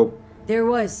 so... There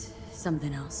was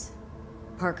something else.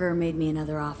 Parker made me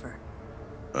another offer.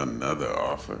 Another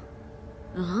offer?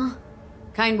 Uh-huh.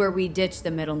 Kind where we ditch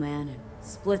the middleman and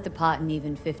split the pot in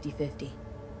even 50-50.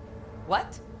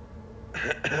 What?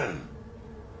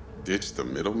 Ditch the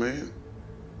middleman?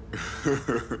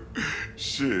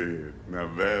 Shit, now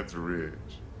that's rich.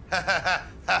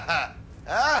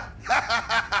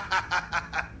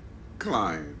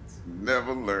 Clients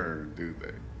never learn, do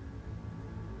they?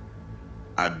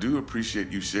 I do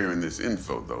appreciate you sharing this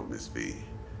info, though, Miss V.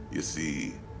 You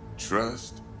see,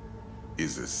 trust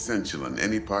is essential in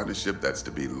any partnership that's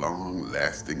to be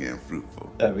long-lasting and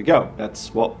fruitful. There we go.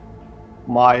 That's what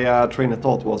my train of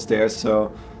thought was there,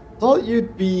 so... Thought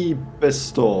you'd be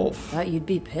pissed off. Thought you'd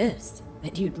be pissed.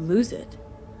 That you'd lose it.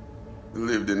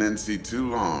 Lived in NC too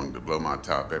long to blow my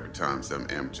top every time some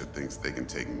amateur thinks they can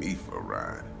take me for a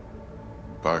ride.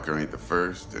 Parker ain't the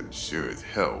first, and sure as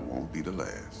hell won't be the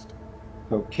last.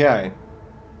 Okay.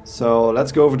 So,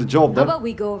 let's go over the job then. How about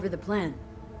we go over the plan?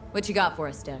 What you got for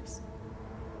us, Dex?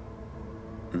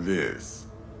 This.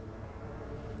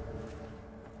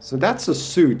 So that's a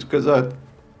suit, because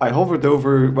I hovered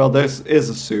over... Well, this is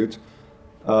a suit.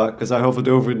 Because I hovered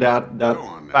over that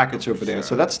package over there.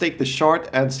 So let's take the shard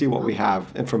and see what we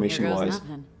have, information-wise.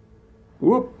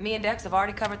 Whoop. Me and Dex have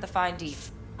already covered the fine deep.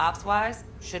 Ops-wise,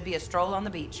 should be a stroll on the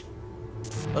beach.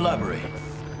 Elaborate.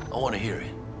 I want to hear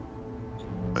it.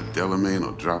 A Delamain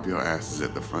will drop your asses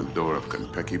at the front door of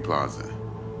Konpeki Plaza.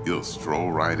 You'll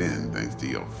stroll right in thanks to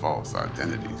your false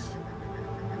identities.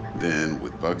 Then,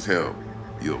 with Bug's help,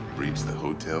 you'll breach the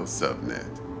hotel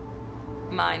subnet.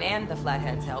 Mine and the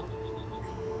Flathead's help.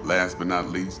 Last but not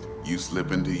least, you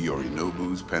slip into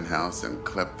Yorinobu's penthouse and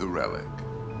clep the relic.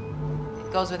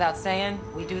 Goes without saying,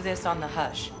 we do this on the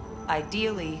hush.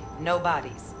 Ideally, no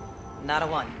bodies. Not a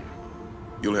one.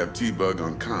 You'll have T-Bug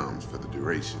on comms for the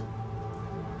duration.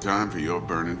 Time for your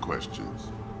burning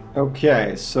questions.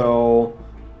 Okay, so...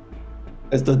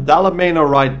 Is the Delamain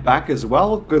alright back as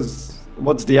well? Because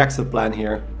what's the exit plan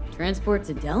here? Transport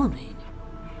to Delamain.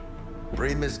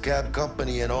 Bramous Cab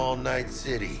Company in All Night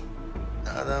City.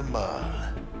 Nada mal.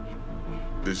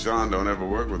 Deshawn don't ever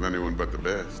work with anyone but the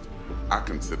best. I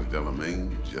consider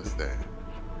Delamain just that.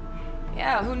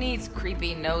 Yeah, who needs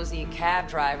creepy, nosy cab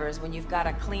drivers when you've got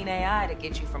a clean AI to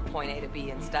get you from point A to B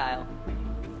in style?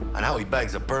 And how he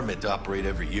bags a permit to operate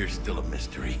every year is still a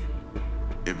mystery.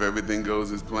 If everything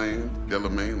goes as planned,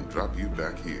 Delamain will drop you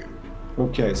back here.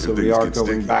 Okay, so we are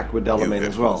going back with Delamain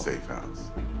as well. Safe house.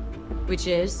 Which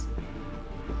is?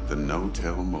 The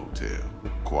No-Tell Motel.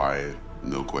 Quiet,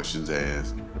 no questions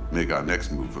asked. Make our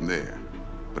next move from there.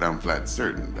 But I'm flat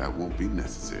certain that won't be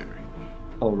necessary.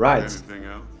 Alright. Anything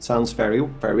else? Sounds very,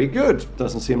 very good.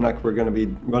 Doesn't seem like we're going to be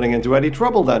running into any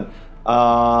trouble then.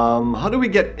 How do we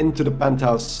get into the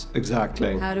penthouse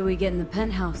exactly? How do we get in the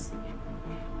penthouse?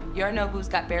 Yorinobu's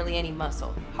got barely any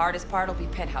muscle. Hardest part will be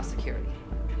penthouse security.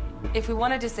 If we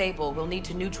want to disable, we'll need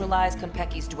to neutralize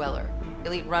Konpeki's dweller.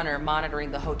 Elite runner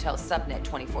monitoring the hotel subnet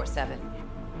 24/7.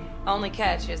 Only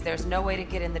catch is there's no way to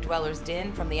get in the dweller's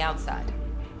den from the outside.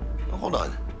 Now, hold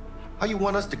on. How you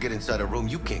want us to get inside a room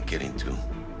you can't get into?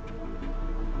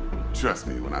 Trust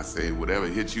me when I say whatever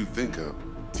hit you think of,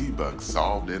 T-Bug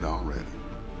solved it already.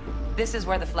 This is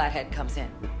where the Flathead comes in.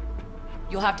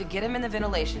 You'll have to get him in the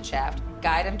ventilation shaft,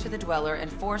 guide him to the dweller,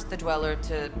 and force the dweller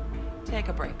to take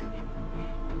a break.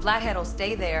 Flathead will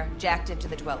stay there, jacked into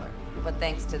the dweller. But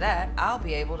thanks to that, I'll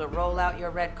be able to roll out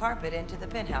your red carpet into the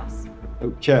penthouse.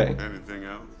 Okay. Anything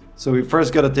else? So we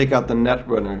first got to take out the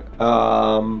Netrunner.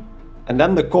 And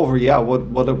then the cover, yeah,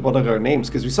 what are their names?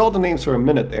 Because we saw the names for a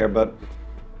minute there, but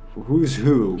who's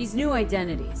who? These new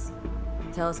identities.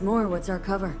 Tell us more, what's our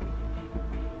cover?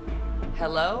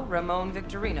 Hello, Ramon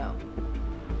Victorino.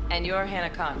 And you're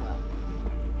Hannah Conwell.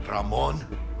 Ramon?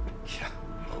 Yeah,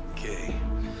 okay.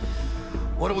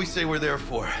 What do we say we're there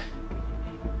for?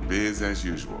 Biz as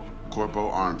usual. Corpo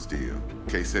arms deal. In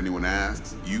case anyone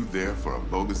asks, you there for a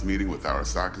bogus meeting with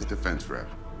Arasaka's defense rep,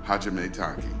 Hajime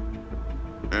Taki.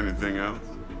 Anything else?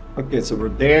 Okay, so we're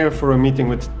there for a meeting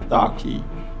with Taki.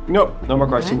 Nope, no more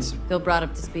questions. Feel brought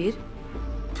up to speed?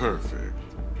 Perfect.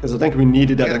 Because I think we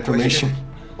needed that Got a information. question?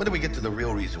 When do we get to the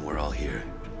real reason we're all here?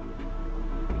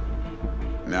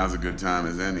 Now's a good time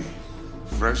as any.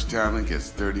 Fresh talent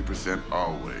gets 30%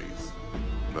 always.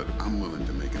 But I'm willing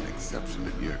to make an exception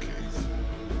in your case.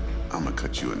 I'm gonna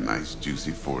cut you a nice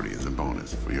juicy 40 as a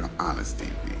bonus for your honesty,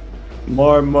 V.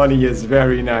 More money is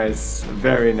very nice.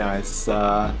 Very nice.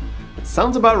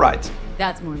 Sounds about right.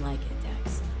 That's more like it,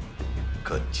 Dex.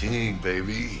 Ka-ching,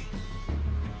 baby.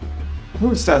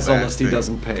 Who says Last honesty thing,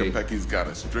 doesn't pay? Konpeki's got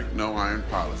a strict no-iron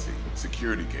policy.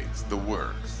 Security gates, the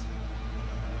works.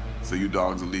 So you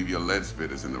dogs will leave your lead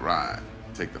spitters in the ride.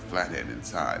 Take the flathead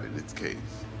inside in its case.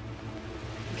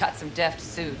 Got some deft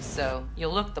suits, so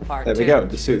you'll look the part, There we too. go,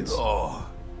 the suits. Oh.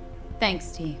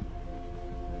 Thanks, T.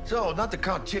 So, not to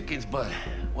count chickens, but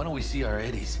why don't we see our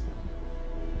Eddies?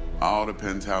 All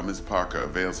depends how Miss Parker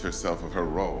avails herself of her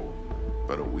role.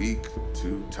 But a week,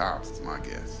 2 tops is my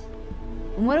guess.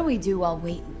 And what do we do while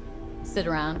waiting? Sit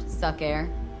around, suck air?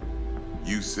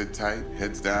 You sit tight,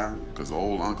 heads down, cause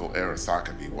old Uncle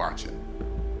Arasaka be watching.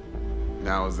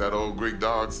 Now, as that old Greek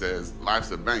dog says,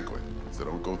 life's a banquet. So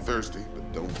don't go thirsty,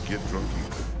 but don't get drunk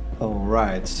either.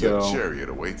 Alright, so... Your chariot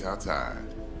awaits outside.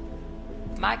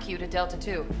 My cue to Delta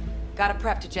 2. Gotta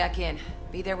prep to jack in.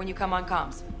 Be there when you come on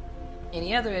comms.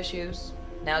 Any other issues?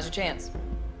 Now's your chance.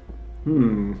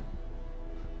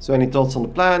 So any thoughts on the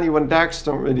plan? You and Dax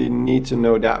don't really need to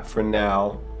know that for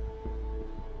now.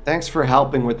 Thanks for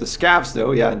helping with the scavs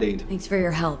though, yeah indeed. Thanks for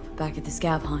your help back at the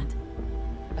scav hunt.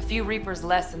 A few Reapers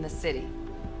less in the city.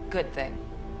 Good thing.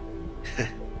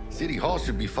 City Hall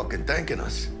should be fucking thanking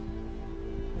us.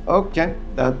 Okay,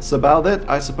 that's about it,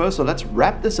 I suppose, so let's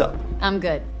wrap this up. I'm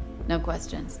good. No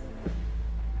questions.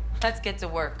 Let's get to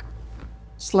work.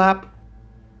 Slap.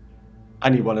 I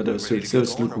need one of those suits.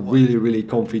 Those look really, really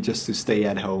comfy just to stay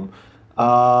at home.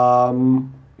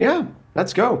 Yeah,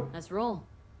 let's go. Let's roll.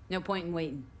 No point in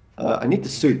waiting. I need the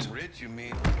suit. Rich, you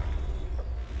mean?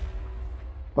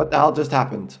 What the hell just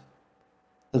happened?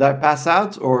 Did I pass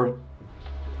out or...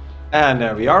 And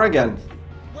there we are again.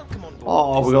 Welcome on board.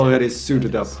 Oh, we're already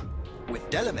suited up. With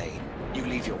Delamain, you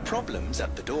leave your problems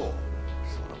at the door.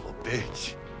 Son of a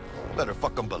bitch. Better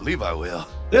fucking believe I will.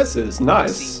 This is I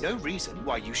nice. see no reason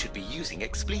why you should be using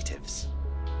expletives.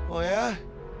 Oh yeah?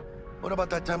 What about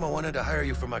that time I wanted to hire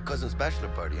you for my cousin's bachelor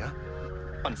party, huh?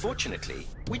 Unfortunately,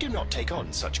 we do not take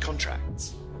on such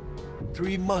contracts.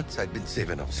 3 months I'd been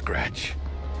saving up scratch.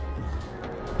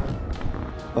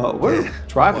 We're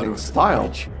traveling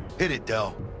style. Hit it,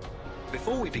 Del.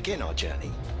 Before we begin our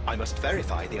journey, I must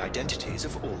verify the identities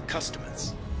of all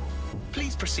customers.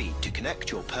 Please proceed to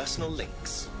connect your personal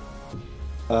links.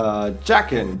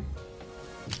 Jack in.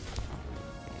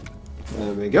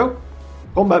 There we go.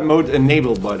 Combat mode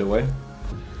enabled, by the way.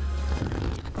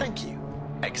 Thank you.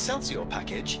 Excelsior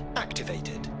package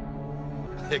activated.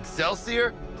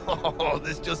 Excelsior? Oh,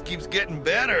 this just keeps getting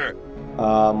better.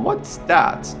 What's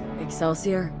that?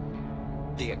 Excelsior?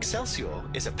 The Excelsior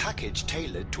is a package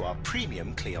tailored to our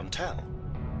premium clientele.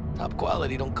 Top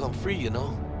quality don't come free, you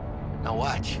know. Now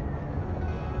watch.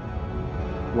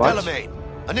 What? Delamain,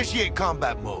 initiate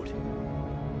combat mode.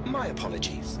 My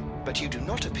apologies, but you do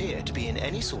not appear to be in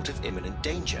any sort of imminent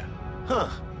danger. Huh.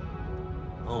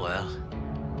 Oh well.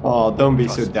 Oh, don't be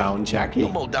so down, Jackie.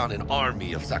 We'll mow down an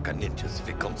army of Saka ninjas if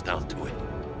it comes down to it.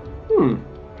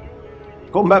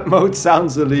 Combat mode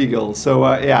sounds illegal, so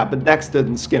yeah, but Dex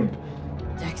didn't skimp.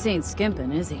 Dex ain't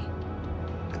skimping, is he?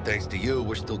 And thanks to you,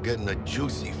 we're still getting a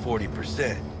juicy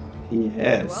 40%.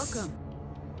 Yes. Welcome.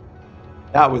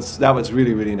 That was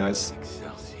really, really nice.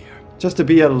 Excelsior. Just to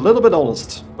be a little bit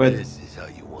honest, but This is how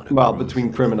you want to well, cruise between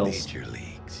into the criminals. major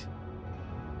leagues.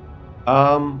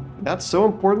 That's so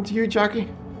important to you, Jackie?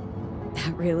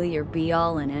 That really your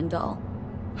be-all and end-all?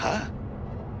 Huh?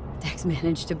 Dex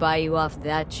managed to buy you off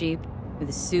that cheap? With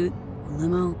a suit, a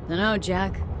limo? Dunno,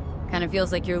 Jack. Kinda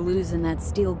feels like you're losing that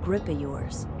steel grip of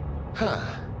yours. Huh.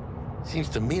 Seems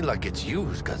to me like it's you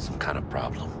who's got some kind of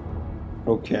problem.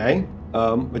 Okay.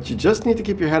 But you just need to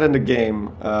keep your head in the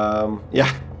game.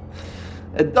 Yeah.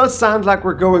 It does sound like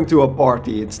we're going to a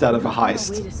party instead of a We're on our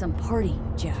heist. way to some party,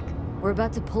 Jack. We're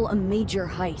about to pull a major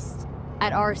heist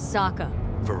at Arasaka.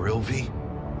 For real, V?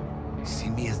 You see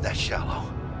me as that shallow?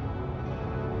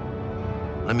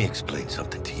 Let me explain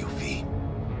something to you, V.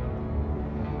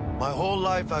 My whole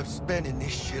life I've spent in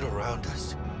this shit around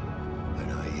us.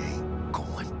 And I ain't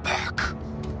going back.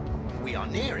 We are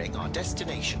nearing our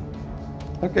destination.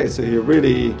 Okay, so he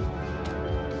really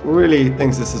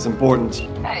thinks this is important.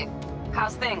 Hey,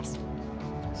 how's things?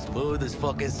 Smooth as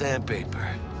fucking sandpaper.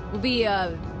 We'll be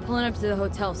pulling up to the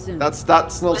hotel soon. That's not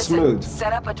Listen, smooth.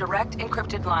 set up a direct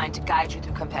encrypted line to guide you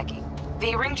through Konpeki.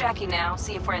 V, ring Jackie now,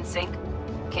 see if we're in sync.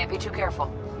 Can't be too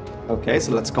careful. Okay,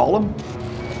 so let's call him.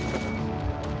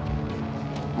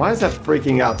 Why is that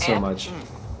freaking out so much?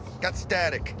 Got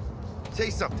static.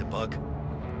 Say something, Bug.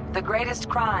 The greatest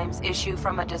crimes issue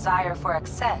from a desire for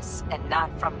excess and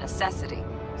not from necessity.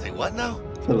 Say what now?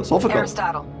 Philosophical.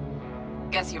 Aristotle.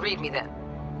 Guess you read me then.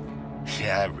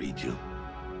 Yeah, I read you.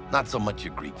 Not so much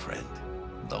your Greek friend,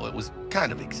 though it was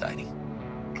kind of exciting.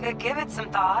 Could give it some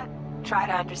thought. Try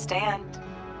to understand.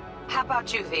 How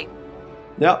about you, V?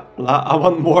 Yeah, I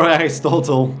want more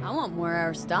Aristotle. I want more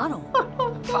Aristotle.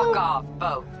 Fuck off,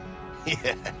 both.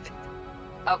 Yeah.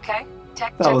 Okay,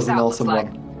 tech That checks was an out, awesome looks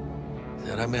like. one.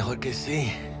 Será mejor que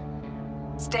sí.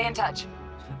 Stay in touch.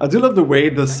 I do love the way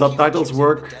the subtitles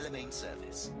work Delamain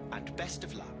service, and best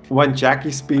of luck. when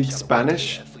Jackie speaks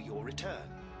Spanish. For your return.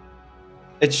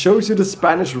 It shows you the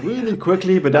Spanish really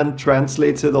quickly, but then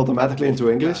translates it automatically into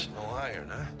English. No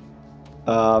iron,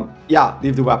 huh? Yeah,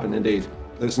 leave the weapon, indeed.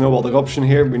 There's no other option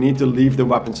here. We need to leave the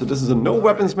weapon. So this is a no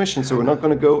weapons mission, so we're not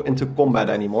going to go into combat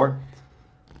anymore.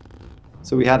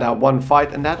 So we had that one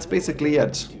fight, and that's basically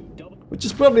it. Which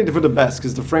is probably for the best,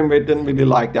 because the frame rate didn't really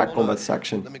like that combat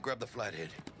section. Let me grab the flathead.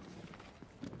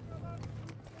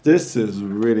 This is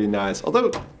really nice.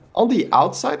 Although, on the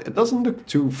outside, it doesn't look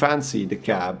too fancy, the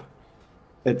cab.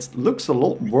 It looks a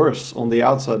lot worse on the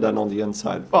outside than on the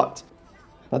inside. But,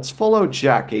 let's follow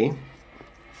Jackie.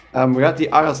 We're at the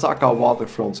Arasaka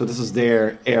waterfront, so this is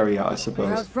their area, I We're out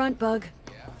suppose. front, Bug.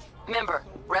 Member,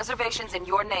 reservations in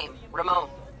your name, Ramon.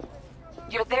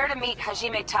 You're there to meet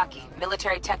Hajime Taki,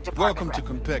 military tech department Welcome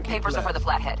to rep. Konpeki, Papers are for the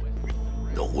flathead.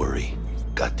 Don't worry.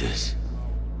 Got this.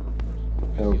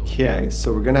 Okay,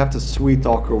 so we're gonna have to sweet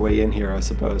talk our way in here, I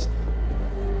suppose.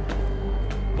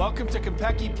 Welcome to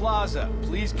Konpeki Plaza.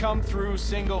 Please come through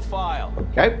single file.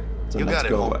 Okay, so You let's got it,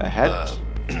 go home. ahead.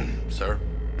 Sir?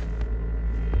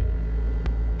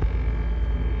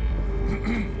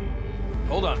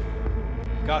 Hold on.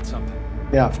 Got something.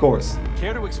 Yeah, of course.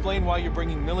 Care to explain why you're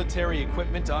bringing military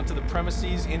equipment onto the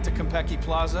premises into Konpeki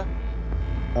Plaza?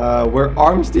 We're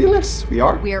arms dealers? We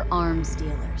are? We're arms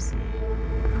dealers.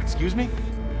 Excuse me?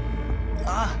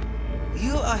 Ah,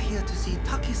 you are here to see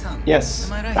Taki-san. Yes,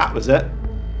 Am I right? that was it.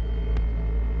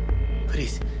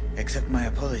 Please, accept my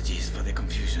apologies for the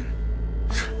confusion.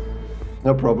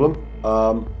 No problem.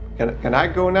 Can I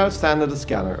go now? Stand at the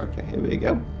scanner. Okay, here we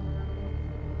go.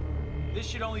 This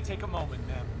should only take a moment,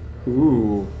 ma'am.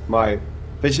 Ooh, my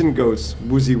vision goes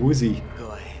woozy woozy.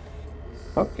 Go ahead.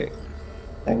 Okay,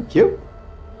 thank you.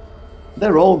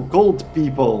 They're all gold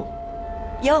people.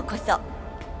 Yokoso.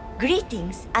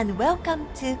 Greetings and welcome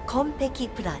to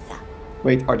Konpeki Plaza.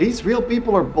 Wait, are these real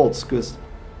people or bots? Because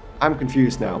I'm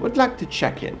confused now. Would like to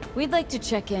check in. We'd like to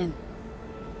check in.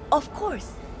 Of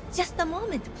course. Just a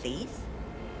moment, please.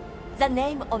 The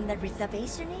name on the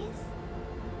reservation is?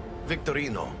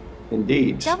 Victorino.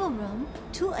 Indeed. Double room,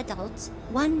 2 adults,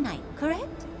 1 night,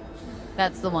 correct?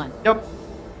 That's the one. Yep.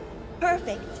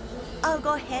 Perfect. I'll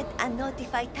go ahead and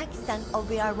notify Taki-san of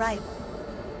your arrival.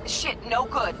 Shit, no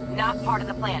good. Not part of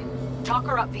the plan. Talk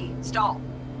her up, V. Stall.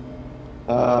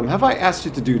 Have I asked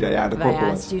you to do that? Yeah, the Have I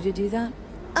corporate. asked you to do that?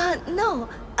 No.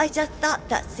 I just thought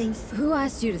that since... Who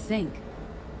asked you to think?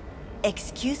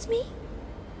 Excuse me?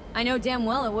 I know damn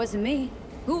well it wasn't me.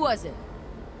 Who was it?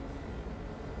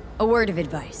 A word of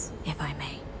advice, if I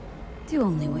may. Do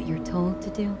only what you're told to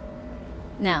do.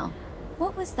 Now,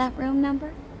 what was that room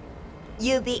number?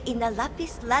 You'll be in the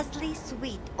Lapis Lazuli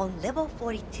suite on level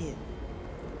 42.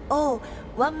 Oh,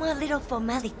 one more little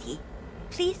formality.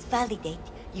 Please validate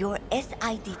your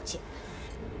SID chip.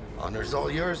 Honor's all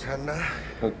yours, Hannah.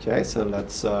 Okay, so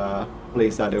let's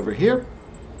place that over here.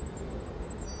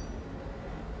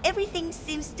 Everything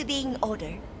seems to be in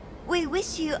order. We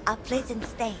wish you a pleasant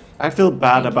stay. I feel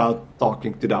bad about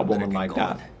talking to that woman like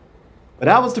that. But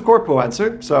that was the corpo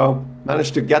answer, so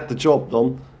managed to get the job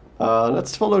done.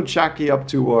 Let's follow Jackie up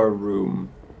to our room.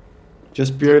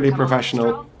 Just purely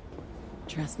professional.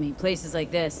 Trust me, places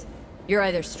like this, you're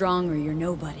either strong or you're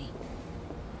nobody.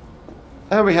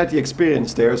 And we had the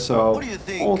experience there, so What do you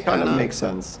think, all kind of Hannah? makes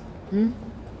sense.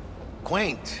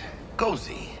 Quaint,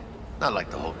 cozy. Not like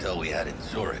the hotel we had in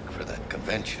Zurich for that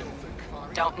convention.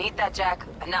 Don't need that, Jack.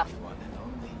 Enough.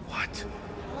 What?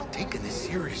 I'm taking this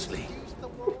seriously.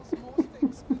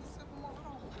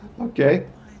 Okay,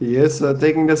 he is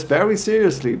taking this very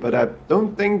seriously, but I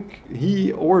don't think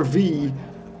he or V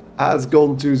has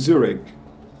gone to Zurich.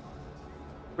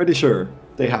 Pretty sure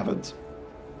they haven't.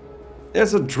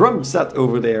 There's a drum set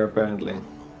over there, apparently.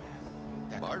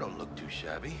 That bar don't look too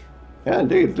shabby. Yeah,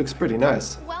 indeed, looks pretty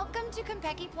nice. Welcome to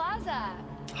Konpeki Plaza.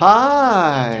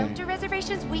 Hi! Don't do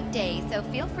reservations weekdays, so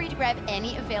feel free to grab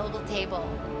any available table.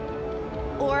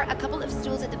 Or a couple of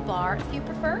stools at the bar if you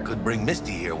prefer. Could bring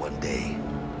Misty here one day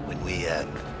when we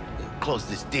close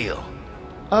this deal.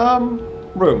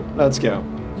 Room, let's go.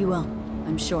 You will,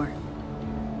 I'm sure.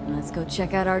 Let's go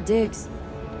check out our digs.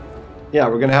 Yeah,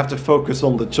 we're gonna have to focus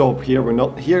on the job here. We're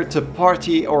not here to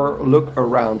party or look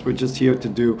around. We're just here to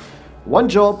do one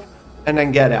job and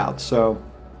then get out. So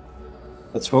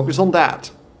let's focus on that.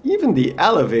 Even the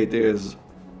elevator is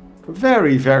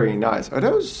very, very nice. Are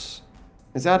those...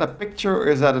 Is that a picture or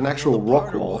is that an actual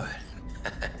rock wall?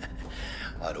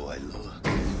 How do I look?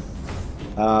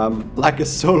 Like a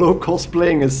solo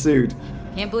cosplaying a suit.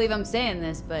 Can't believe I'm saying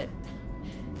this, but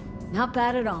not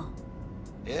bad at all.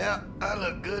 Yeah, I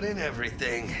look good in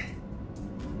everything.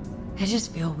 I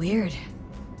just feel weird.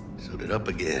 Suited up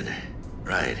again.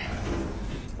 Right.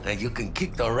 Now you can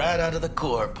kick the rat out of the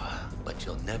corp, but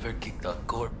you'll never kick the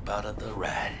corp out of the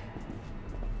rat.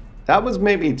 That was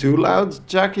maybe too loud,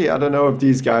 Jackie. I don't know if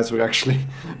these guys were actually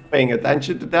paying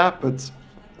attention to that, but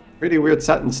pretty weird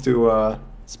sentence to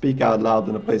speak out loud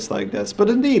in a place like this. But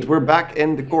indeed, we're back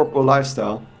in the corporal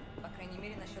lifestyle.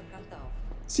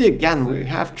 See, again, we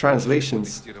have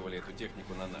translations.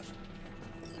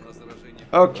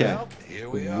 Okay. Here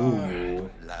we are.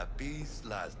 Lapis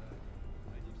lazuli.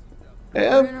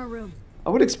 Yeah, I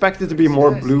would expect it to be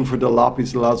more blue for the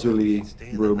Lapis Lazuli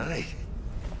room.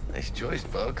 Nice choice,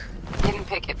 Bug. Didn't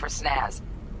pick it for snaz.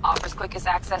 Offers quickest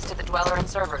access to the Dweller and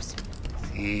servers.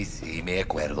 Sí, me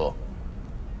acuerdo.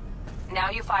 Now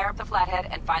you fire up the flathead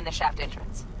and find the shaft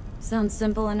entrance. Sounds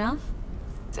simple enough.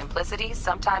 Simplicity,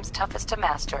 sometimes toughest to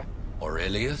master.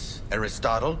 Aurelius?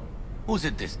 Aristotle? Who's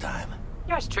it this time?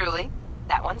 Yours truly.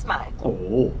 That one's mine.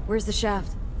 Oh. Where's the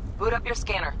shaft? Boot up your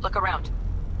scanner. Look around.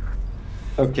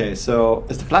 Okay, so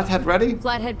is the flathead ready?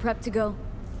 Flathead prepped to go.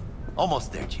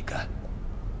 Almost there, chica.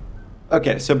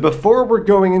 Okay, so before we're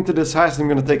going into this heist, I'm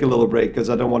gonna take a little break because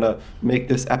I don't want to make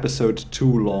this episode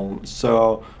too long.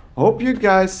 So, hope you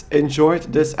guys enjoyed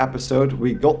this episode.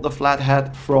 We got the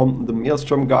flathead from the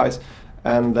Maelstrom guys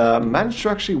and managed to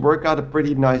actually work out a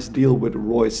pretty nice deal with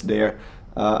Royce there.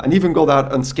 And even got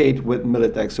out unscathed with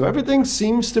Militech. So everything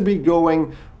seems to be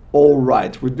going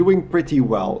alright. We're doing pretty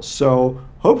well. So,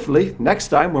 hopefully, next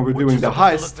time when we're doing the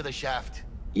heist... Look for the shaft.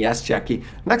 Yes, Jackie.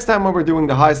 Next time when we're doing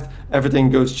the heist, everything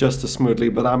goes just as smoothly,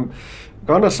 but I'm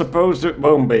gonna suppose it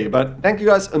won't be. But thank you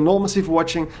guys enormously for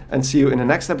watching, and see you in the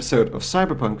next episode of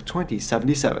Cyberpunk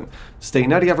 2077. Stay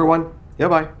nutty, everyone. Yeah,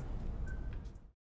 bye.